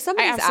 Yeah. If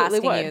somebody's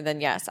asking you, then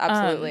yes,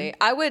 absolutely.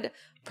 I would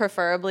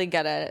preferably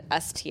get a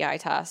STI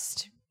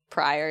test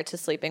prior to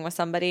sleeping with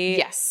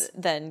somebody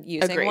than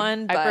using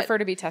one. But I prefer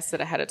to be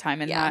tested ahead of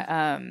time in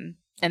that.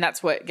 And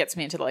that's what gets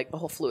me into like the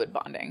whole fluid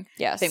bonding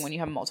thing when you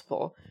have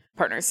multiple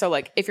partners. So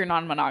like if you're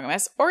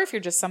non-monogamous or if you're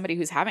just somebody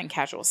who's having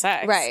casual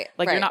sex,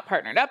 like you're not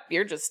partnered up,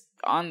 you're just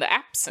on the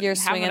apps and you're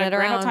having a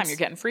grand old time. You're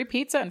getting free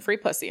pizza and free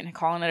pussy and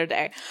calling it a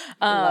day.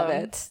 Love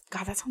it.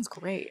 God, that sounds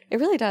great. It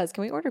really does.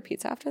 Can we order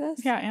pizza after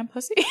this? Yeah, and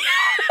pussy.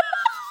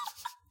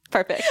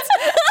 Perfect.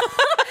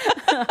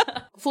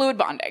 Fluid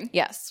bonding.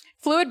 Yes.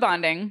 Fluid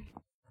bonding,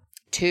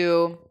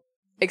 to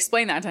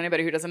explain that to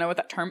anybody who doesn't know what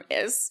that term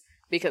is,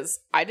 because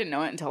I didn't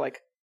know it until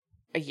like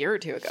a year or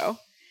two ago.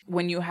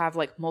 When you have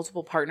like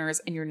multiple partners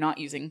and you're not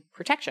using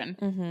protection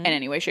in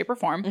any way, shape, or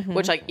form,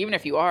 which like even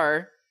if you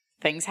are,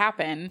 things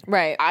happen.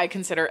 Right. I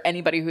consider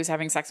anybody who's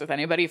having sex with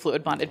anybody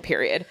fluid bonded,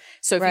 period.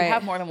 So if you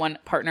have more than one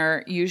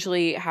partner,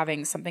 usually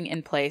having something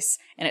in place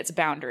and it's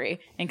boundary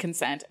and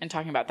consent and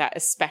talking about that,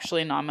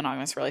 especially in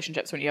non-monogamous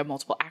relationships when you have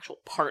multiple actual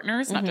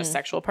partners, not just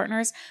sexual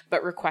partners,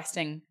 but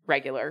requesting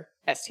regular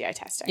STI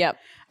testing. Yep.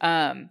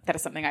 That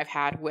is something I've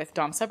had with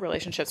dom-sub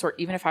relationships where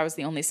even if I was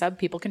the only sub,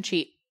 people can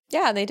cheat.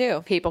 Yeah, they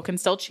do. People can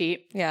still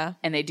cheat. Yeah.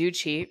 And they do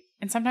cheat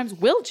and sometimes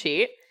will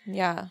cheat.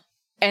 Yeah.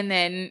 And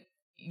then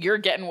you're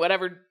getting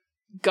whatever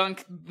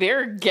gunk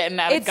they're getting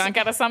out of gunk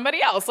out of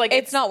somebody else. Like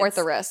it's not worth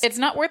the risk. It's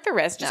not worth the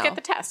risk. Just get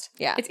the test.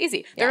 Yeah. It's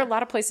easy. There are a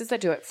lot of places that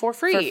do it for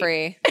free.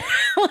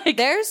 Like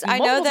I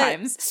know that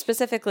times.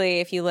 Specifically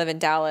if you live in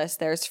Dallas,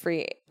 there's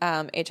free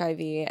HIV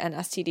and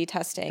STD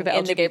testing in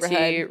the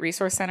LGBT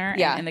Resource Center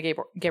and in the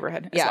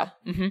Gayborhood as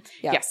well.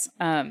 Yeah. Yes.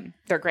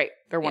 They're great.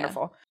 They're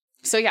wonderful.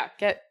 So yeah,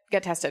 get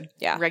tested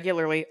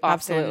regularly, often.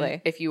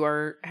 Absolutely. If you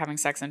are having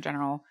sex in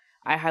general,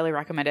 I highly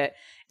recommend it.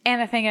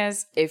 And the thing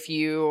is, if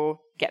you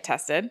get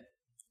tested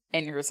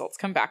and your results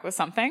come back with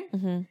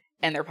something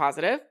and they're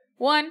positive,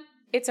 one,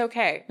 it's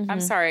okay.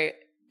 I'm sorry.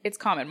 It's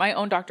common. My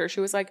own doctor, she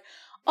was like,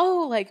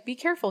 oh, like, be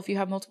careful if you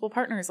have multiple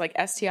partners. Like,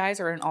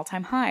 STIs are at an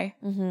all-time high.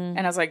 And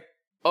I was like,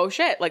 oh,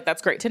 shit. Like,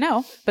 that's great to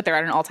know. But they're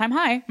at an all-time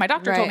high. My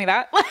doctor told me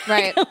that.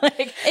 Right.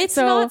 Like, it's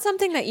not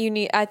something that you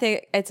need. I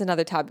think it's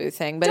another taboo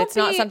thing, but it's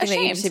not something that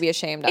you need to be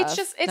ashamed of. It's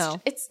just,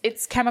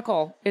 it's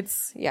chemical.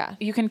 It's,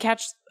 you can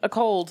catch a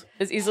cold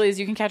as easily as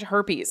you can catch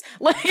herpes.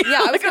 Like,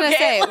 I was gonna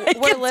say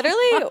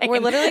we're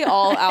literally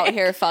all out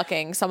here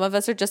fucking. Some of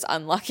us are just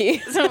unlucky.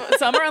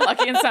 Some are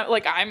unlucky, and some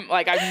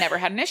I've never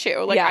had an issue.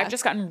 Like I've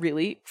just gotten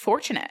really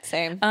fortunate.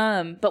 Same.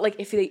 But like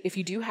if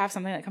you do have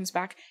something that comes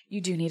back, you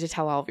do need to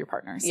tell all of your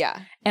partners. Yeah.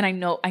 And I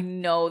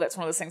know that's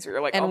one of those things where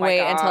you're like, and oh my wait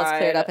God, until it's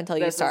cleared up until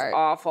you start. This is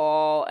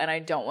awful, and I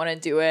don't want to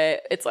do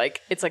it. It's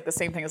like the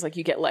same thing as like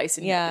you get lice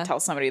and you have to tell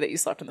somebody that you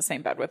slept in the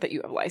same bed with that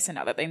you have lice, and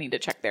now that they need to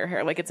check their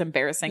hair. Like it's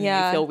embarrassing.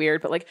 And you feel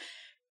weird, but like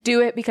do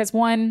it, because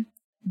one,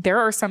 there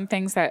are some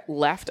things that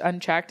left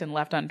unchecked and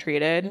left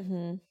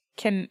untreated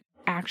can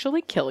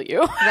actually kill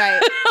you.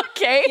 Right.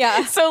 Okay.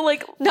 Yeah. So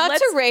like, not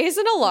to raise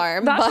an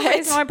alarm, but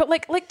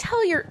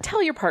tell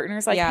your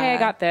partners like, hey, I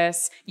got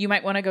this. You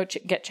might want to go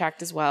get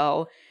checked as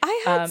well.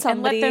 I had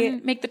somebody, and let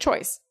them make the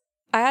choice.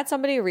 I had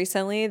somebody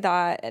recently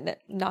that, and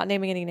not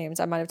naming any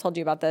names, I might have told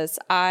you about this.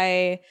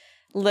 I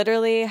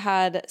literally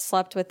had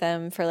slept with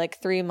them for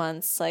like 3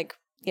 months, like,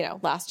 you know,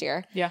 last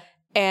year. Yeah.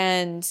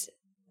 And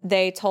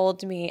they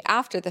told me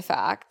after the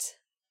fact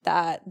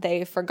that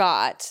they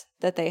forgot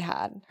that they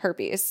had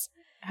herpes.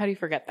 How do you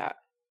forget that?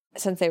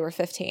 Since they were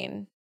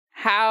 15.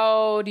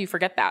 How do you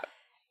forget that?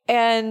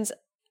 And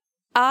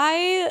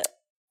I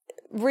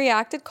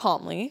reacted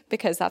calmly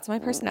because that's my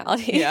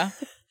personality. Yeah.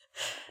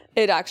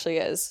 It actually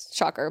is.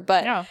 Shocker.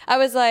 But yeah. I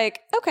was like,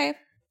 okay.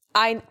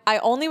 I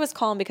only was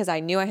calm because I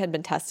knew I had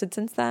been tested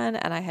since then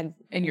and I had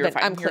and you're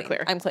fine. I'm clean. You're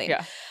clear. I'm clean.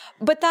 Yeah.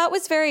 But that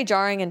was very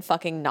jarring and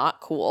fucking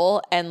not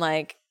cool and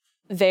like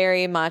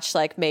very much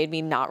like made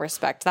me not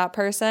respect that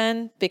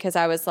person because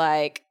I was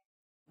like,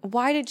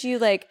 why did you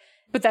like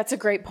But that's a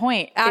great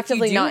point.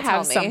 Actively if you do not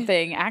have tell me.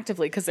 something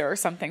actively, because there are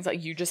some things that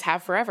you just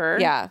have forever.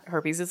 Yeah.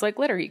 Herpes is like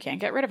glitter. You can't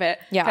get rid of it.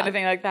 Yeah. Kind of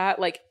thing like that.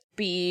 Like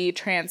be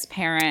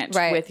transparent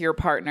with your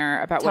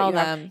partner about Tell what you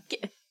them.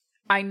 have.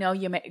 I know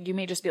you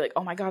may just be like,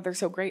 oh my God, they're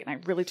so great. And I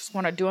really just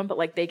want to do them. But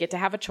like they get to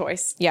have a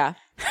choice. Yeah.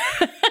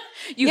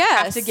 You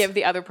have to give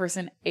the other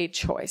person a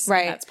choice.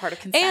 Right. And that's part of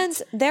consent.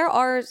 And there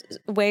are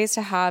ways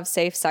to have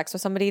safe sex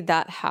with somebody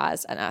that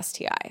has an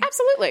STI.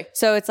 Absolutely.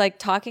 So it's like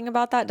talking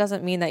about that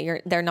doesn't mean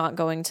that they're not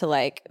going to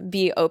like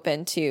be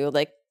open to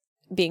like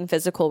being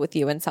physical with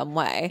you in some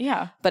way.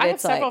 Yeah. But I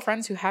it's have several like,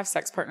 friends who have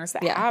sex partners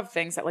that have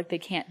things that like they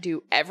can't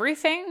do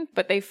everything,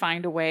 but they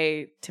find a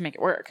way to make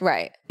it work.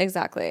 Right.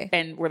 Exactly.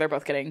 And where they're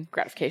both getting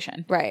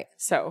gratification. Right.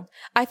 So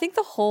I think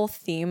the whole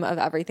theme of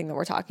everything that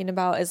we're talking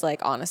about is like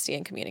honesty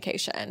and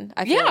communication.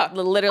 I feel like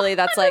literally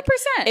that's 100%. Like,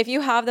 if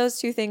you have those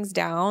two things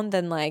down,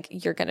 then like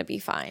you're going to be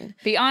fine.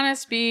 Be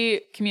honest,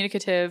 be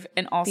communicative,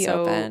 and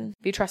also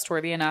be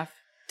trustworthy enough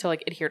to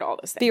like adhere to all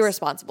those things. Be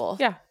responsible.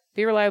 Yeah.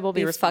 Be reliable,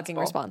 be responsible.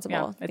 Fucking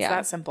responsible. Yeah, it's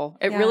that simple.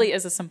 It really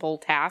is a simple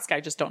task. I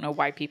just don't know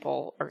why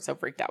people are so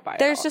freaked out by it.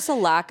 There's just a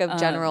lack of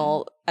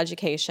general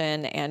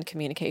education and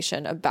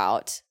communication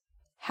about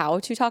how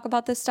to talk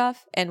about this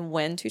stuff and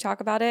when to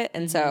talk about it.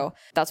 And so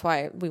that's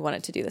why we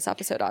wanted to do this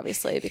episode,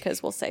 obviously,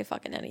 because we'll say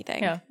fucking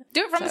anything. Yeah.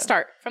 Do it from the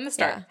start. From the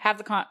start. Yeah. Have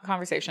the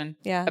conversation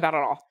about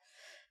it all.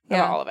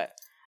 About all of it.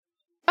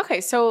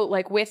 Okay, so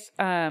like with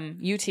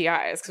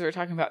UTIs, because we were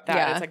talking about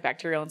that, it's like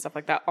bacterial and stuff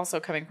like that. Also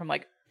coming from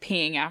like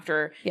peeing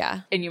after.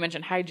 Yeah. And you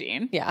mentioned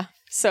hygiene. Yeah.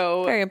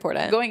 So very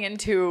important. Going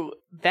into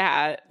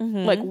that,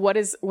 like what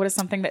is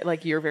something that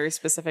like you're very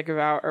specific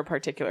about or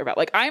particular about?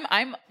 Like I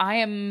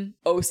am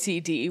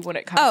OCD when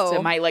it comes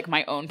to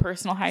my own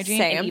personal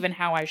hygiene and even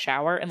how I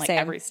shower and like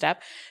every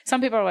step. Some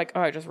people are like,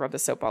 oh, I just rub the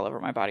soap all over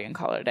my body and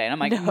call it a day. And I'm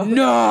like,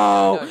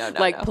 no.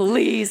 Like,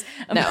 please.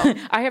 No.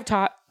 I have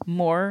taught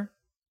more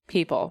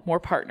people, more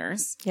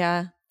partners.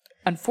 Yeah.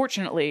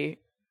 Unfortunately,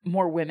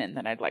 more women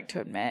than I'd like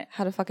to admit.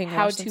 How to fucking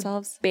wash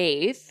themselves.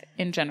 Bathe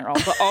in general,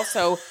 but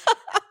also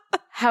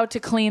how to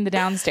clean the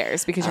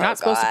downstairs because you're not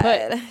supposed to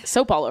put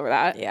soap all over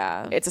that.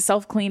 Yeah. It's a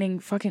self-cleaning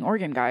fucking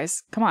organ,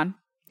 guys. Come on.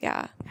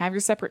 Yeah. Have your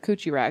separate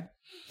coochie rag.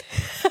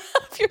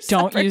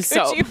 Don't use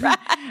soap.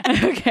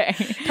 Okay.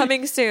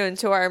 Coming soon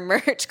to our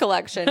merch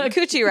collection.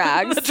 Coochie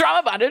rags. The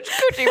Trauma Bondage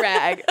coochie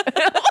rag.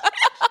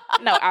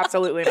 No,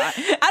 absolutely not.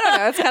 I don't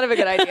know. It's kind of a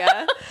good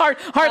idea. Hard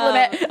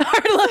limit.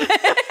 Hard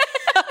limit.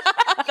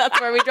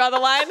 That's where we draw the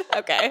line?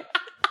 Okay.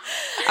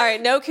 All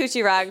right. No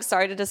coochie rags.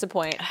 Sorry to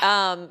disappoint.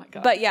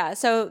 But yeah,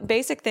 so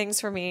basic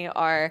things for me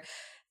are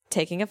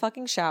taking a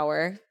fucking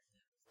shower,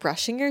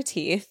 brushing your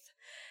teeth,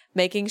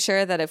 making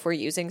sure that if we're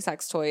using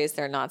sex toys,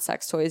 they're not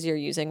sex toys you're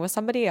using with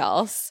somebody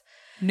else.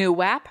 New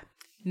WAP,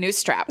 new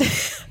strap.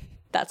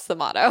 That's the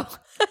motto.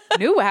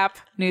 New WAP,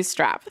 new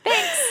strap.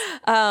 Thanks.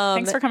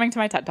 Thanks for coming to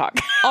my TED Talk.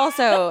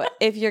 Also,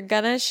 if you're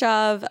going to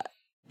shove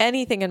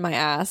anything in my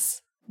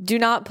ass, do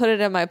not put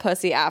it in my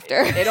pussy after.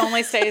 It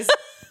only stays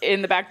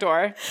in the back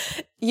door.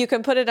 You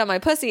can put it on my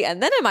pussy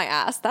and then in my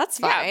ass. That's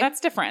fine. Yeah, that's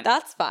different.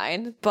 That's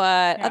fine.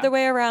 But other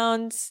way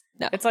around,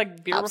 no. It's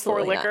like beer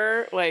before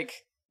liquor. Not. Like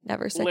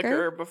never sicker.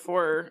 Liquor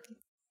before.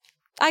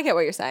 I get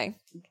what you're saying.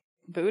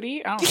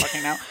 Booty? I don't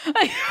fucking know.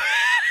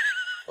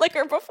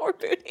 Liquor before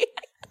booty.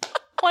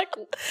 Like,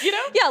 you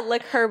know? Yeah,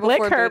 lick her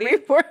before booty.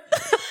 Before.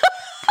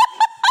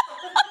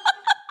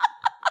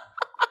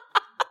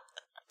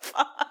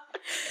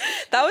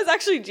 That was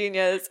actually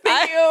genius.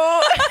 Thank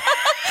you.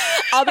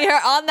 I'll be here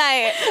all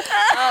night.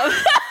 Oh,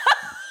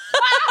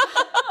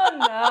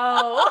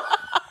 no.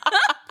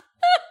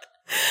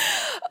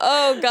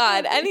 Oh,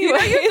 God. Anyway. You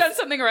know you've done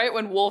something right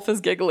when Wolf is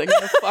giggling in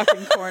the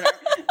fucking corner.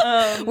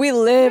 We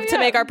live to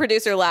make our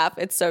producer laugh.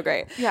 It's so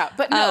great. Yeah,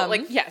 but no,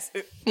 like, yes.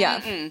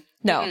 Yeah.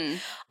 No.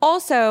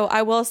 Also,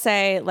 I will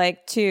say,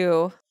 like,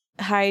 too,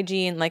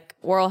 hygiene, like,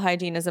 oral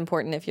hygiene is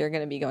important if you're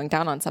going to be going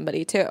down on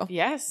somebody, too.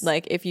 Yes.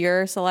 Like, if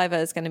your saliva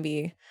is going to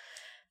be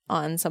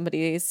on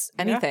somebody's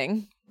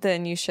anything,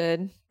 then you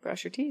should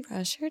brush your teeth.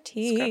 Brush your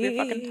teeth. Scrub your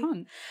fucking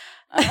tongue.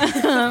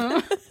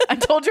 I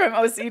told you I'm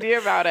OCD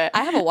about it.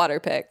 I have a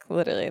water pick,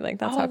 literally. Like,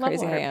 that's how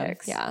crazy I am.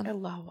 Picks. Yeah. I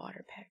love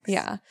water picks.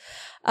 Yeah.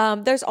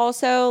 There's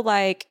also,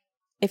 like,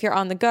 if you're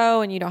on the go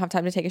and you don't have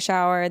time to take a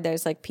shower,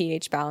 there's, like,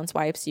 pH balance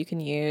wipes you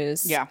can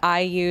use. Yeah. I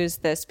use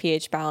this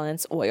pH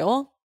balance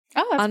oil.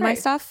 on my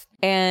stuff.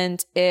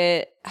 And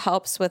it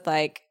helps with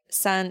like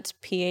scent,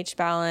 pH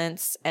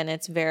balance, and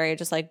it's very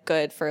just like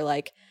good for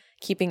like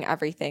keeping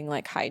everything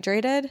like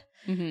hydrated.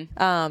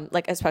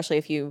 Like especially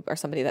if you are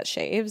somebody that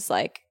shaves,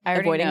 like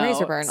avoiding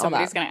razor burn.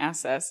 Somebody's going to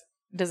ask this.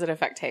 Does it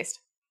affect taste?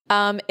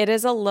 It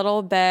is a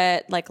little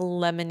bit like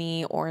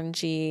lemony,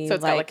 orangey. So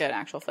it's got like an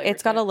actual flavor.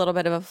 It's got a little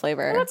bit of a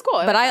flavor. Oh, that's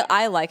cool. But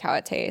I like how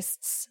it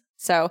tastes.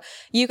 So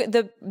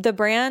the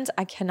brand,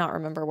 I cannot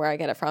remember where I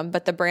get it from,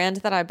 but the brand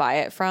that I buy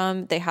it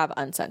from, they have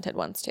unscented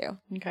ones too.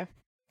 Okay.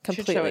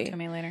 Completely. You should show it to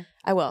me later.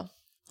 I will.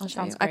 I'll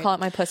show you. I call it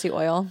my pussy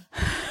oil.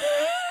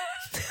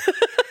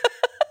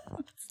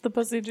 The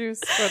pussy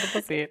juice for the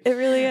pussy. It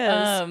really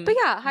is. But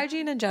yeah,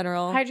 hygiene in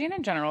general. Hygiene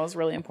in general is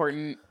really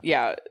important.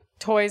 Yeah.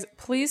 Toys,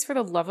 please, for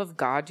the love of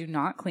God, do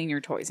not clean your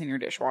toys in your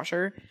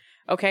dishwasher.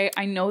 Okay?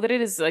 I know that it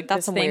is like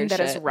this thing that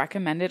is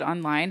recommended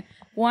online.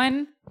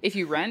 One, if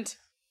you rent,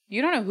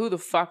 you don't know who the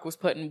fuck was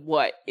putting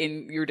what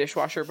in your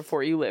dishwasher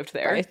before you lived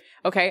there. Right.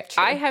 Okay?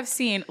 True. I have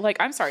seen, like,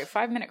 I'm sorry,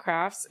 5 Minute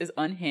Crafts is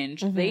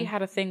unhinged. They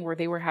had a thing where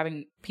they were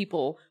having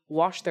people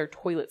wash their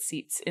toilet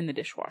seats in the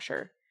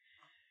dishwasher.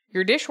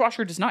 Your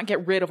dishwasher does not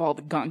get rid of all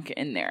the gunk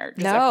in there.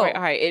 Just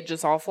FYI, it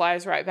just all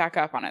flies right back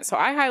up on it. So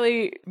I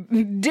highly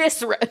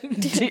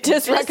disrecommend.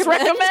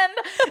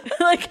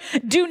 Like,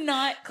 do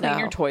not clean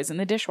your toys in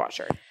the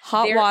dishwasher.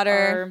 Hot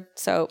water,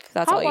 soap.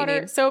 That's all you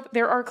need. Soap.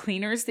 There are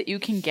cleaners that you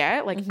can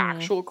get, like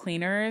actual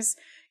cleaners.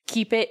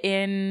 Keep it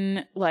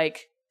in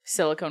like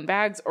silicone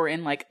bags or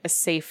in like a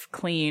safe,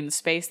 clean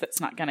space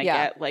that's not going to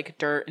get like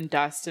dirt and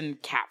dust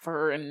and cat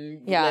fur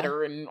and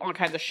glitter and all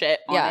kinds of shit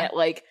on it.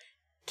 Like,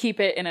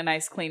 keep it in a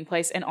nice, clean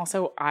place. And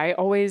also, I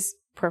always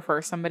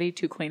prefer somebody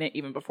to clean it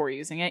even before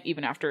using it,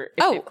 even after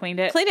if they've cleaned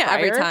it. Clean it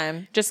every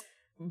time. Just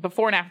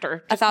before and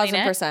after.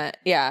 1,000%.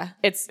 Yeah.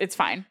 It's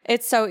fine.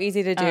 It's so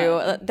easy to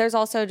do. There's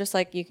also just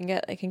like it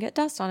can get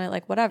dust on it,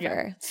 like whatever.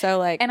 Yeah. So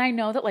like, and I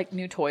know that like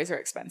new toys are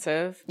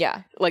expensive.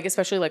 Yeah. Like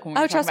especially like when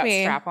we're talking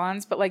about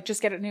strap-ons, but like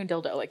just get a new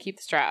dildo. Like keep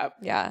the strap.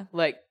 Yeah.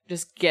 Like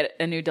just get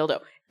a new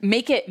dildo.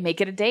 Make it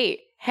a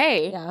date.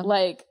 Hey,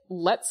 like,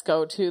 let's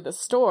go to the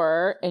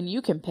store and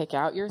you can pick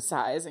out your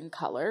size and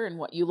color and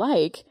what you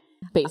like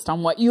based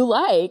on what you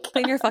like.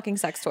 Clean your fucking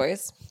sex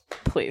toys.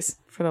 Please,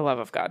 for the love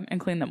of God, and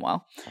clean them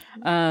well.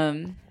 Yeah.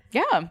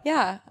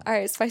 Yeah. All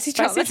right. Spicy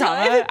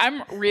trauma.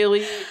 I'm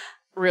really,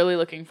 really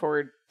looking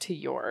forward to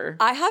your...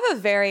 I have a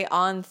very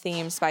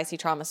on-theme spicy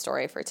trauma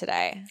story for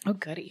today. Oh,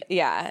 goody.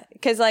 Yeah.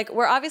 Because, like,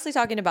 we're obviously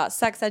talking about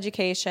sex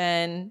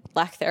education,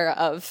 lack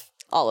thereof,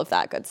 all of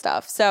that good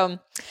stuff. So...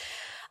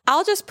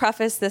 I'll just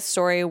preface this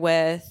story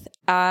with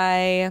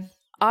I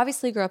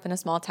obviously grew up in a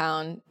small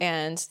town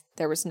and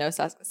there was no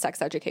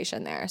sex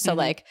education there. So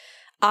like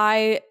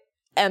I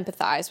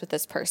empathize with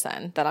this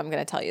person that I'm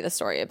going to tell you the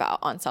story about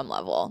on some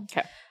level.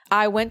 Okay.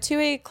 I went to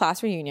a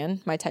class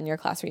reunion, my 10-year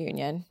class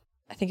reunion.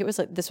 I think it was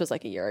like, this was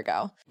like a year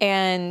ago.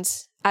 And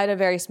I had a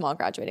very small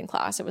graduating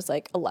class. It was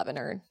like 11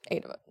 or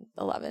 8,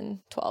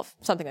 11, 12,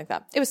 something like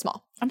that. It was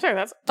small. I'm sorry,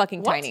 that's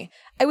fucking tiny.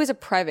 It was a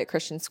private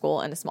Christian school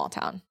in a small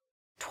town.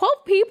 12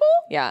 people?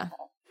 Yeah.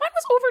 Mine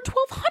was over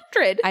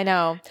 1,200. I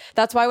know.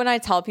 That's why when I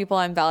tell people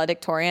I'm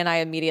valedictorian, I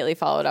immediately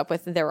followed up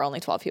with there were only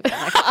 12 people in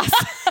my class.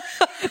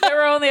 There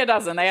were only a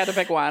dozen. They had to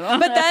pick one.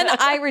 But then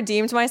I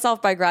redeemed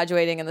myself by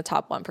graduating in the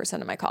top 1%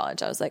 of my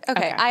college. I was like,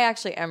 okay, I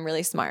actually am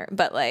really smart,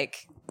 but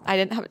like I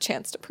didn't have a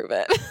chance to prove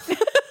it.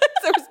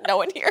 There was no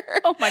one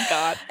here. Oh my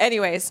God.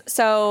 Anyways,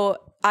 so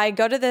I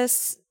go to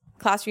this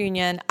class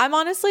reunion. I'm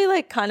honestly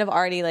like kind of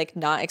already like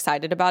not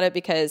excited about it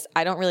because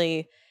I don't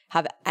really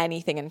have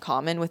anything in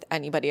common with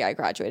anybody I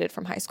graduated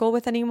from high school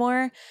with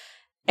anymore,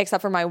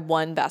 except for my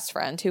one best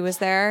friend who was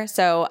there.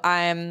 So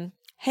I'm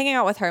hanging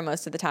out with her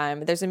most of the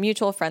time. There's a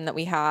mutual friend that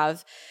we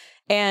have.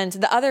 And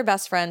the other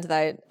best friend that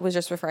I was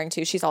just referring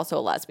to, she's also a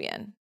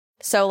lesbian.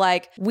 So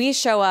like we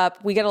show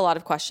up, we get a lot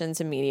of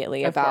questions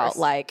immediately about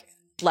like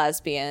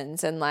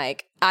lesbians. And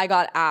like I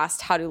got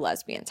asked, how do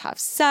lesbians have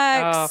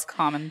sex? Oh,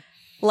 common.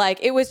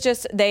 Like it was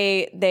just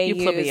they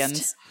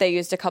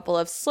used a couple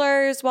of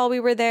slurs while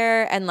we were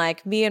there, and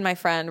like me and my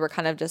friend were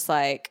kind of just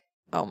like,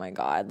 oh my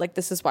God, like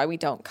this is why we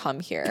don't come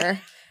here.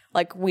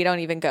 Like we don't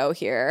even go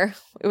here.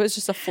 It was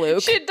just a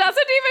fluke. She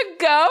doesn't even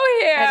go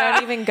here. I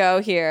don't even go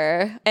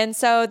here. And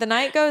so the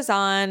night goes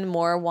on,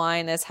 more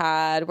wine is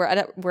had. We're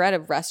at a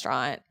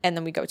restaurant, and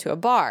then we go to a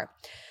bar.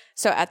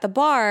 So at the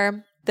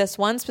bar, this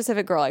one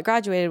specific girl I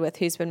graduated with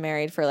who's been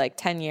married for like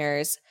 10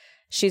 years.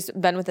 She's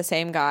been with the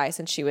same guy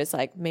since she was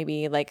like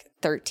maybe like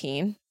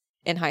 13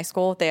 in high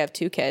school. They have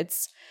 2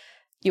 kids.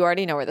 You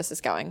already know where this is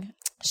going.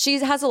 She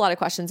has a lot of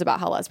questions about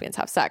how lesbians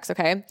have sex,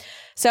 okay?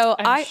 So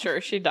I'm sure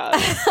she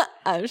does.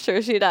 I'm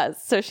sure she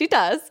does. So she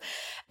does.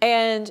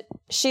 And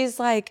she's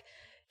like,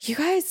 you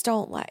guys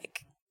don't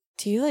like,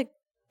 you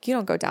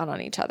don't go down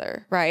on each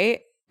other, right?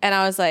 And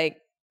I was like,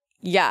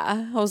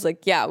 yeah. I was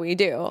like, yeah, we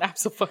do.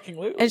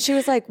 Absolutely. And she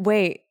was like,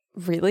 wait,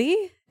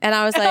 really? And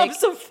I was like,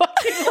 Absolutely.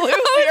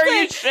 Are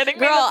you shitting me?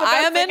 Girl, I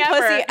am in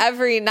pussy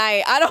every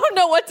night. I don't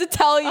know what to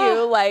tell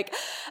you. Like,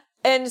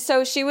 And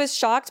so she was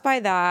shocked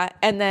by that.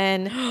 And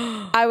then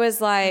I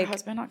was like, her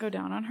husband not go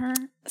down on her?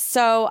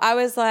 So I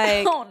was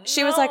like, oh, no.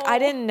 She was like, I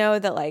didn't know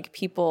that like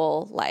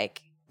people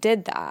like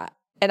did that.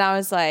 And I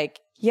was like,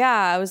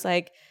 yeah, I was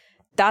like,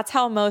 that's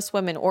how most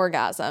women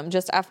orgasm,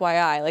 just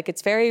FYI. Like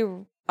it's very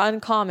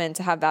uncommon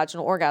to have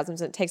vaginal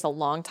orgasms. It takes a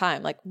long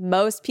time. Like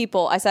most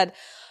people, I said,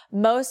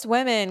 most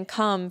women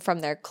come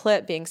from their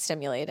clit being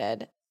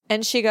stimulated.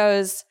 And she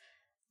goes,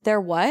 their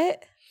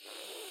what?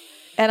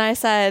 And I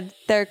said,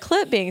 their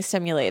clit being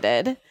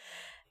stimulated.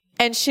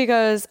 And she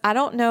goes, I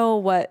don't know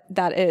what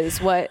that is.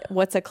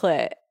 What's a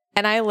clit?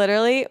 And I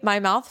literally, my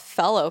mouth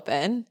fell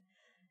open.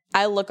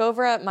 I look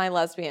over at my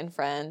lesbian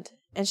friend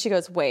and she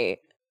goes, wait,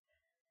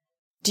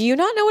 do you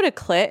not know what a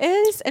clit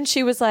is? And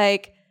she was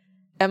like,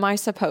 am I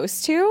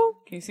supposed to?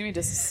 Can you see me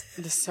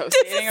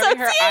dissociating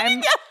over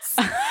here?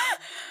 Yes.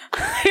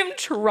 I'm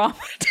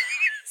traumatized.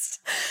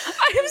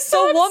 I am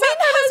so The woman upset.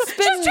 has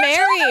been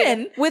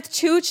married with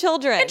 2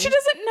 children. And she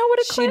doesn't know what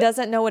a clit is. She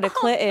doesn't know what a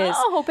clit is.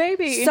 Oh,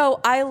 baby. So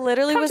I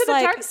literally Come was to the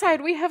like, dark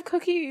side. We have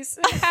cookies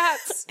and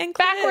hats. And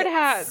backward clits.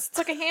 hats. It's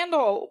like a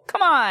handle.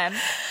 Come on.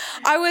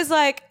 I was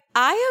like,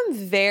 I am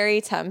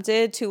very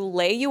tempted to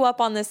lay you up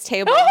on this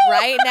table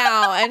right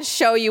now and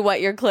show you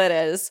what your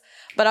clit is.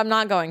 But I'm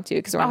not going to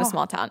because we're in a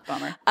small town.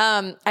 Bummer.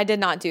 I did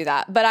not do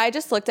that. But I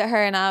just looked at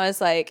her and I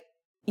was like,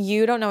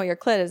 you don't know what your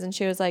clit is. And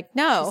she was like,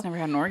 no. She's never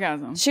had an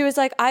orgasm. She was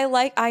like,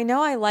 I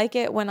know I like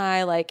it when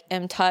I like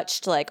am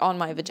touched like on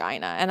my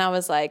vagina. And I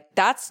was like,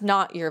 that's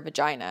not your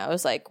vagina. I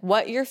was like,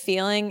 what you're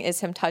feeling is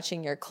him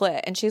touching your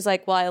clit. And she's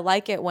like, well, I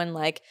like it when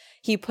like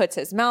he puts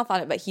his mouth on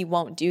it, but he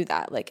won't do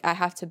that. Like I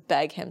have to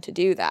beg him to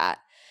do that.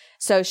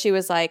 So she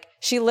was like,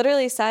 she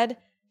literally said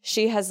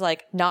she has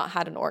like not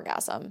had an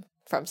orgasm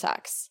from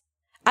sex.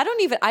 I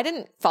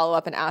didn't follow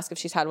up and ask if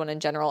she's had one in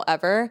general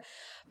ever.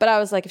 But I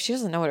was like, if she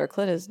doesn't know what her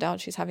clit is, doubt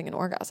she's having an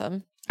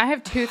orgasm. I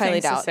have 2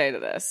 things to say to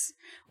this.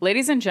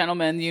 Ladies and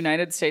gentlemen, the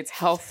United States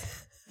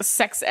health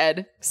sex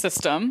ed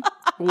system,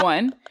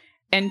 1.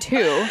 And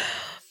 2,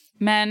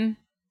 men,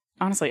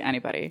 honestly,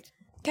 anybody.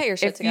 Get your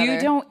shit together.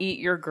 If you don't eat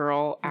your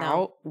girl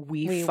out,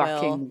 we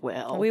fucking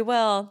will. We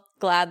will.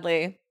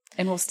 Gladly.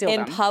 And we'll steal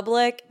in them.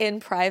 Public, in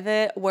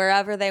private,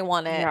 wherever they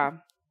want it. Yeah.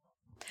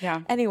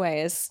 Yeah.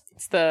 Anyways.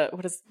 It's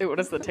what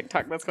is the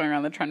TikTok that's going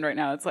around the trend right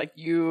now? It's like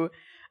you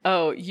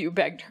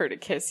begged her to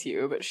kiss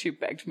you, but she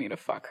begged me to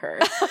fuck her.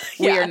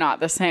 Yeah. We are not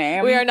the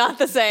same. We are not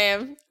the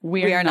same.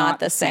 We are not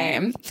the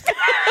same.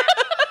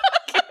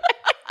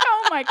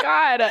 Oh my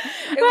God.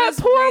 It was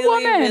poor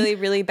really, woman. Really,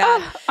 really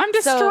bad. I'm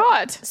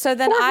distraught. So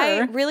then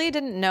I really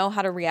didn't know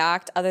how to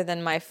react other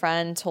than my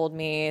friend told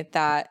me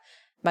that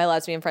my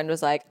lesbian friend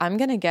was like, I'm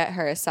going to get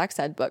her a sex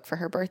ed book for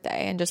her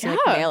birthday and just like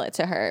mail it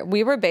to her.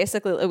 We were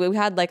basically, we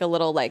had like a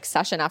little like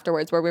session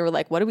afterwards where we were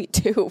like, what do we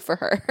do for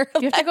her?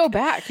 You have to go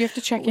back. You have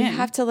to check in. You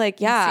have to like,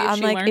 yeah.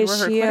 I'm like,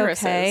 is she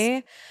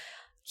okay?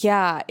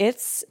 Yeah,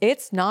 it's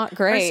not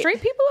great. Are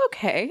straight people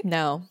okay?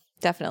 No,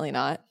 definitely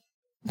not.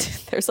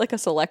 There's like a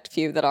select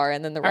few that are,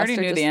 and then the rest I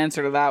already knew the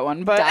answer to that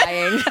one, but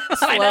dying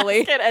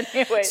slowly.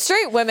 Anyway.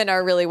 Straight women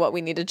are really what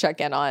we need to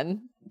check in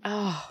on.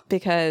 Oh,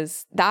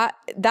 because that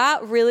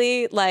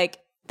really like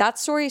that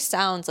story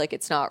sounds like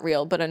it's not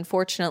real, but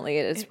unfortunately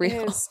it is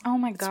real. Oh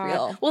my God.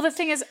 Real. Well, the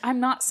thing is,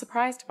 I'm not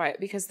surprised by it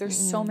because there's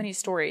so many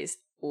stories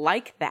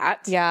like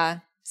that. Yeah.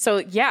 So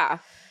yeah,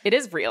 it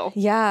is real.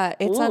 Yeah,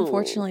 it's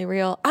unfortunately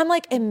real. I'm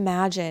like,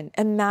 imagine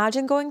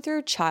going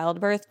through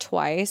childbirth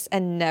twice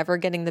and never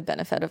getting the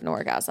benefit of an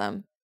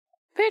orgasm.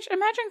 Bitch,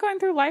 imagine going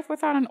through life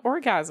without an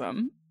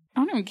orgasm. I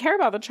don't even care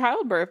about the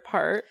childbirth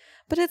part.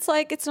 But it's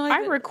like, it's not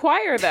even... I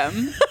require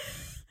them.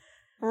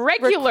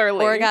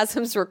 Regularly.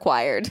 Orgasms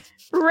required.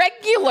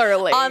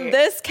 Regularly. On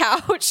this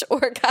couch,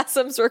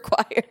 orgasms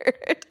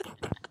required.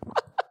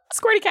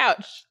 Squirty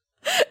couch.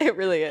 It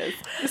really is.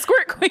 The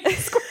squirt queen.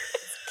 Squirt.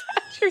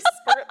 Your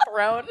squirt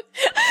throne.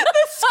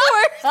 The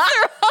squirt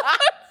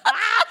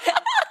throne.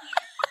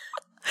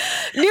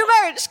 New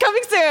merch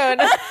coming soon.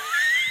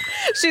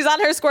 She's on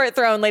her squirt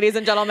throne, ladies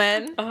and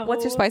gentlemen. Oh,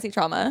 what's your spicy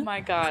trauma? Oh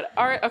my God.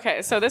 All right.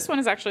 Okay. So this one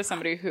is actually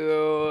somebody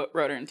who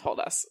wrote and told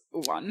us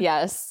one.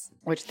 Yes.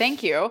 Which,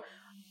 thank you.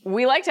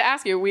 We like to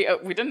ask you, we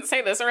didn't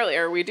say this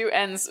earlier. We do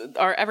end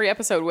our every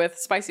episode with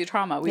spicy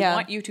trauma. We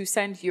want you to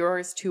send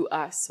yours to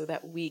us so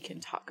that we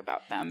can talk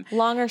about them.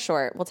 Long or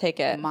short, we'll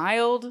take it.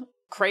 Mild,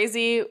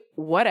 crazy,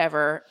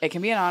 whatever. It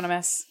can be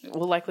anonymous.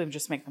 We'll likely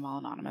just make them all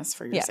anonymous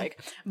for your sake.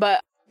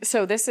 But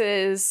so this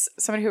is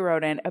somebody who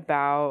wrote in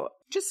about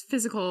just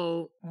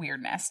physical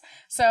weirdness.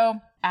 So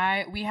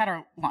we had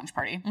our launch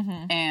party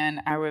and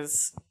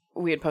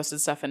we had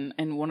posted stuff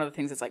and one of the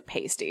things is like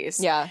pasties.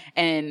 Yeah.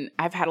 And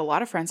I've had a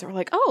lot of friends that were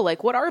like, oh,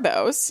 like what are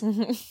those?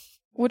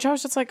 Which I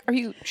was just like, are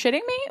you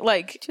shitting me?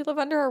 Like, do you live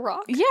under a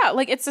rock? Yeah.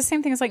 Like it's the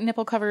same thing as like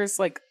nipple covers,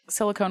 like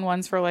silicone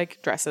ones for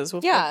like dresses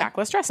with like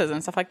backless dresses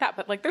and stuff like that.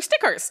 But like they're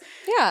stickers.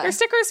 Yeah. They're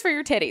stickers for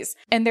your titties.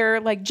 And they're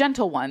like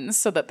gentle ones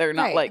so that they're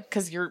not like,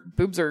 because your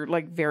boobs are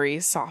like very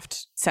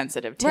soft,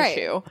 sensitive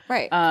tissue.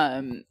 Right.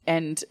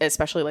 And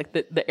especially like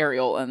the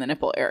areola and the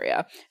nipple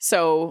area.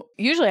 So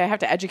usually I have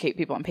to educate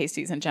people on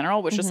pasties in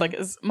general, which just like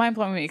is mind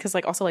blowing to me because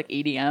like also like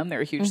EDM,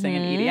 they're a huge thing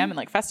in EDM and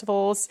like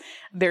festivals.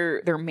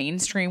 They're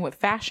mainstream with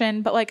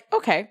fashion, but like,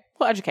 okay,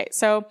 we'll educate.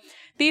 So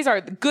these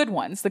are the good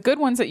ones. The good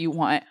ones that you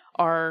want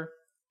are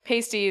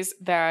pasties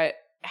that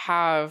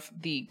have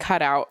the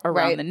cutout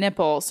around the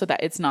nipple so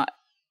that it's not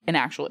an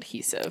actual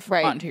adhesive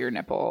onto your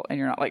nipple and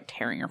you're not like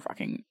tearing your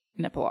fucking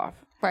nipple off.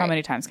 How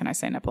many times can I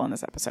say nipple in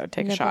this episode?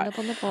 Take a shot.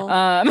 Nipple.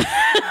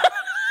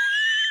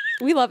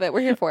 We love it.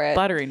 We're here for it.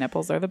 Buttery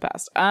nipples are the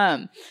best.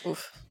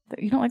 Oof.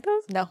 You don't like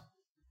those? No.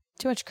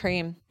 Too much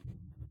cream.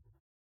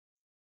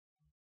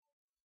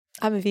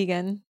 I'm a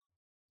vegan.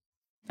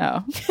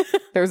 Oh,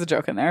 there was a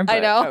joke in there. But I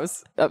know. I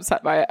was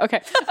upset by it.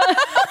 Okay.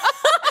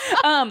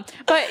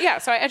 But yeah,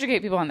 so I educate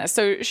people on this.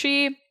 So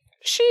she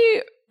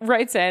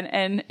writes in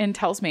and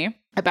tells me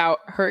about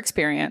her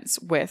experience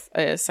with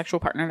a sexual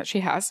partner that she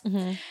has.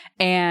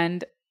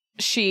 And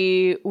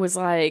she was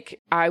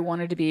like, I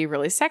wanted to be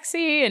really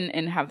sexy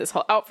and have this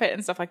whole outfit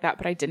and stuff like that,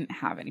 but I didn't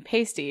have any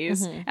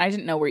pasties and I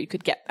didn't know where you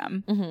could get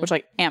them, which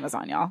like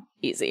Amazon, y'all,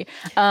 easy.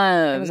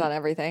 Amazon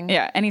everything.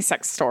 Yeah, any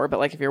sex store, but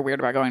like if you're weird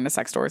about going to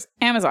sex stores,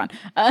 Amazon.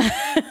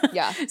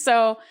 Yeah.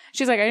 So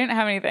she's like, I didn't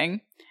have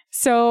anything.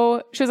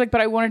 So she was like,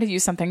 but I wanted to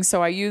use something.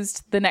 So I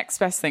used the next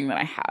best thing that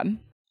I had.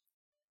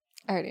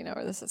 I already know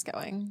where this is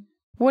going.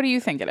 What do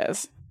you think it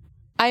is?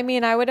 I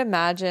mean, I would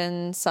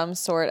imagine some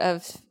sort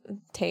of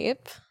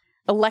tape.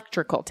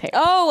 Electrical tape.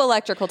 Oh,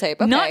 electrical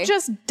tape. Okay. Not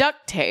just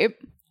duct tape,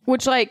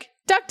 which like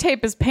duct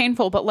tape is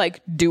painful, but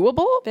like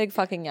doable. Big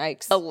fucking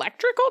yikes.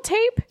 Electrical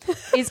tape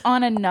is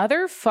on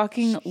another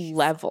fucking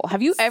level.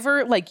 Have you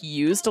ever like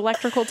used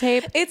electrical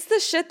tape? It's the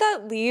shit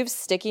that leaves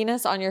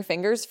stickiness on your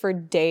fingers for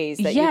days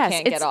that you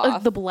can't get off.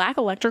 Like the black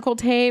electrical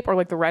tape or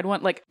like the red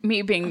one. Like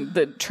me being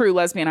the true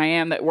lesbian I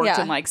am that worked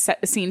in like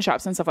scene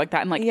shops and stuff like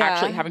that and like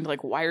actually having to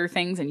like wire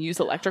things and use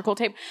electrical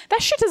tape.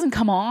 That shit doesn't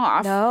come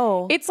off.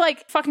 No. It's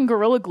like fucking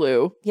Gorilla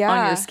Glue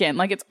on your skin.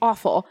 Like it's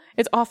awful.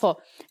 It's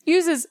awful.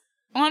 Uses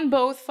on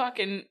both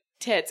fucking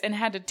tits and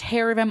had to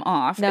tear them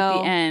off at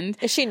the end.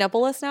 Is she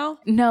nippleless now?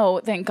 No,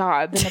 thank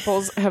God. The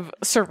nipples have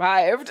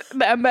survived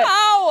them. But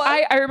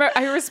I remember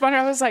I responded,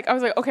 I was like,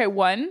 okay,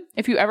 one,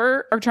 if you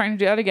ever are trying to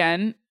do that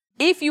again,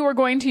 if you are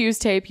going to use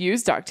tape,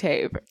 use duct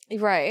tape.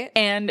 Right.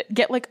 And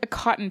get like a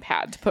cotton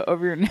pad to put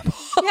over your nipple.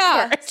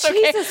 Yeah. First,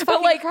 Jesus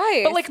fucking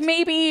Christ. But like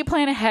maybe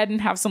plan ahead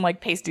and have some like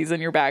pasties in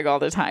your bag all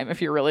the time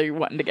if you're really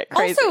wanting to get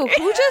crazy. Also,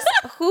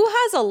 who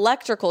has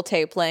electrical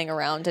tape laying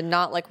around and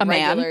not like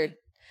regular?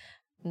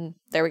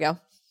 There we go.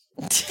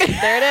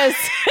 There it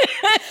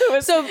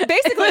is. So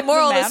basically,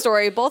 moral of the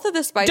story, both of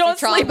the spicy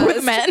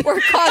traumas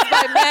were caused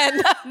by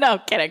men. No,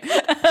 kidding. Do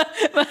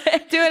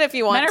it if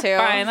you want to.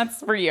 Fine, that's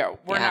for you.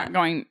 We're not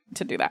going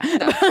to do that.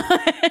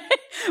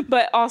 No.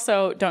 But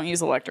also, don't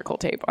use electrical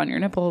tape on your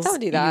nipples. Don't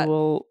do that. You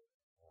will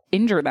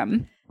injure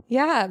them.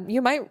 Yeah,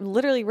 you might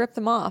literally rip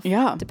them off.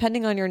 Yeah.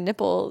 Depending on your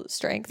nipple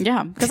strength.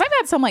 Yeah. Because I've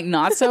had some like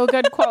not so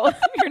good quality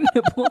your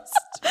nipples.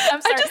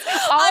 I'm sorry.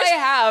 I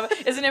have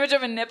is an image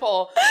of a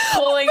nipple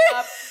pulling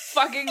up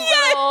fucking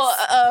little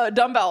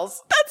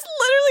dumbbells. That's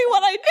literally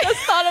what I just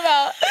thought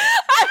about.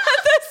 I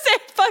had the same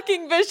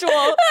fucking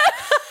visual.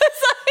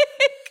 It's like,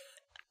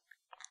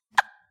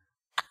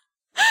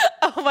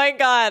 oh my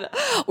God.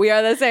 We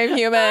are the same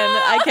human.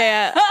 I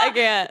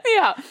can't.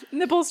 Yeah.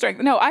 Nipple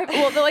strength. No,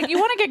 like you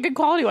want to get good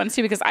quality ones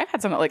too, because I've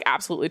had some that like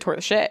absolutely tore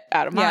the shit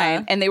out of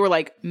mine and they were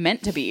like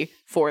meant to be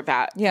for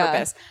that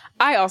purpose.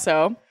 I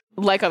also,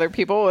 like other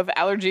people with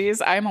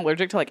allergies, I'm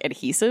allergic to like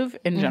adhesive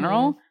in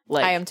general.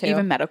 Like I am too.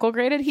 Even medical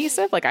grade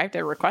adhesive. Like I have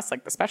to request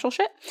like the special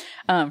shit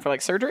for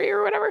like surgery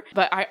or whatever.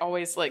 But I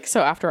always like,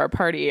 so after our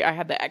party, I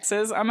had the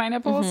X's on my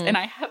nipples and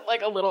I had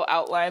like a little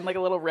outline, like a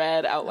little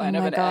red outline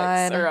of an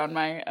X around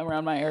my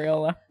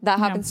areola. That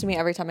happens to me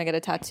every time I get a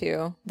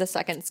tattoo. The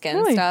second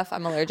skin stuff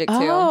I'm allergic to.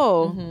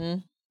 Oh.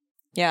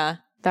 Yeah.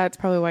 That's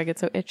probably why I get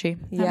so itchy.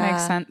 That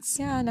makes sense.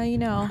 Yeah, now you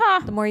know.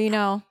 The more you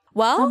know.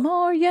 Well, the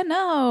more you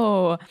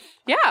know.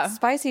 Yeah.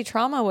 Spicy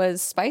trauma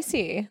was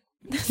spicy.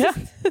 Yeah.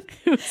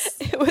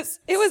 It was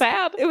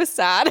sad. It was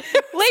sad.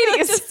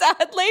 Ladies. Just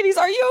sad. Ladies,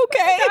 are you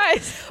okay?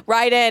 Guys.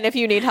 Write in if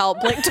you need help.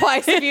 Blink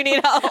twice if you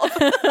need help.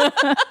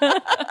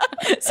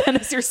 Send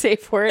us your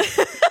safe word.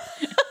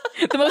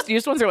 The most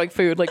used ones are like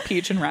food, like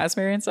peach and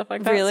raspberry and stuff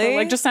like that. Really? So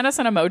like just send us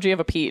an emoji of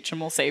a peach and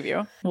we'll save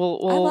you. I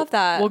love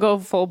that. We'll go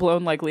full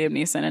blown like Liam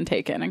Neeson and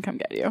take in and come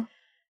get you.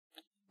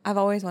 I've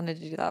always wanted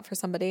to do that for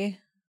somebody,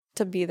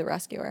 to be the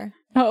rescuer.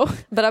 Oh.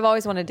 But I've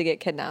always wanted to get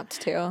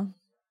kidnapped too.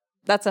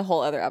 That's a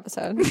whole other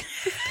episode.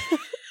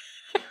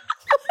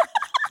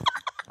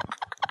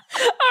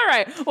 All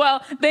right. Well,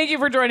 thank you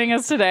for joining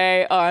us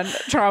today on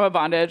Trauma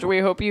Bondage. We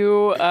hope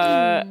you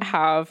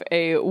have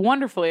a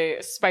wonderfully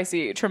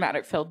spicy,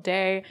 traumatic-filled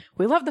day.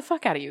 We love the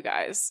fuck out of you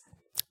guys.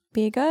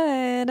 Be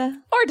good.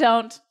 Or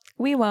don't.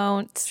 We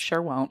won't. Sure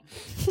won't.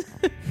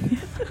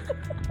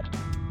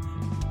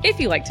 If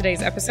you liked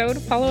today's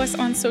episode, follow us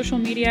on social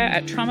media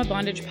at Trauma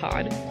Bondage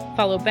Pod.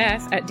 Follow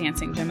Beth at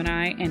Dancing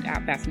Gemini and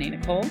at Bethany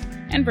Nicole,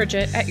 and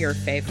Bridget at Your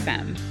Fave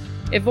Femme.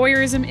 If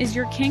voyeurism is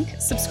your kink,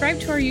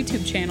 subscribe to our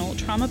YouTube channel,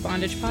 Trauma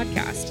Bondage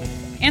Podcast,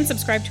 and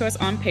subscribe to us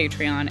on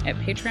Patreon at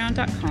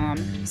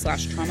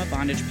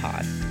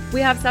patreon.com/traumabondagepod.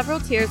 We have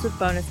several tiers with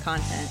bonus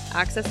content,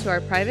 access to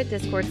our private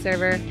Discord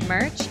server,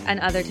 merch,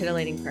 and other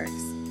titillating perks.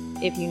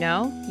 If you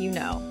know, you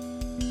know.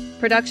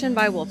 Production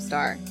by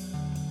Wolfstar.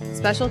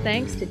 Special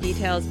thanks to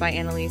Details by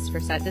Annalise for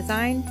set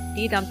design,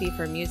 D. Dumpy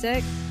for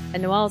music,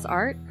 and Noelle's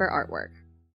art for artwork.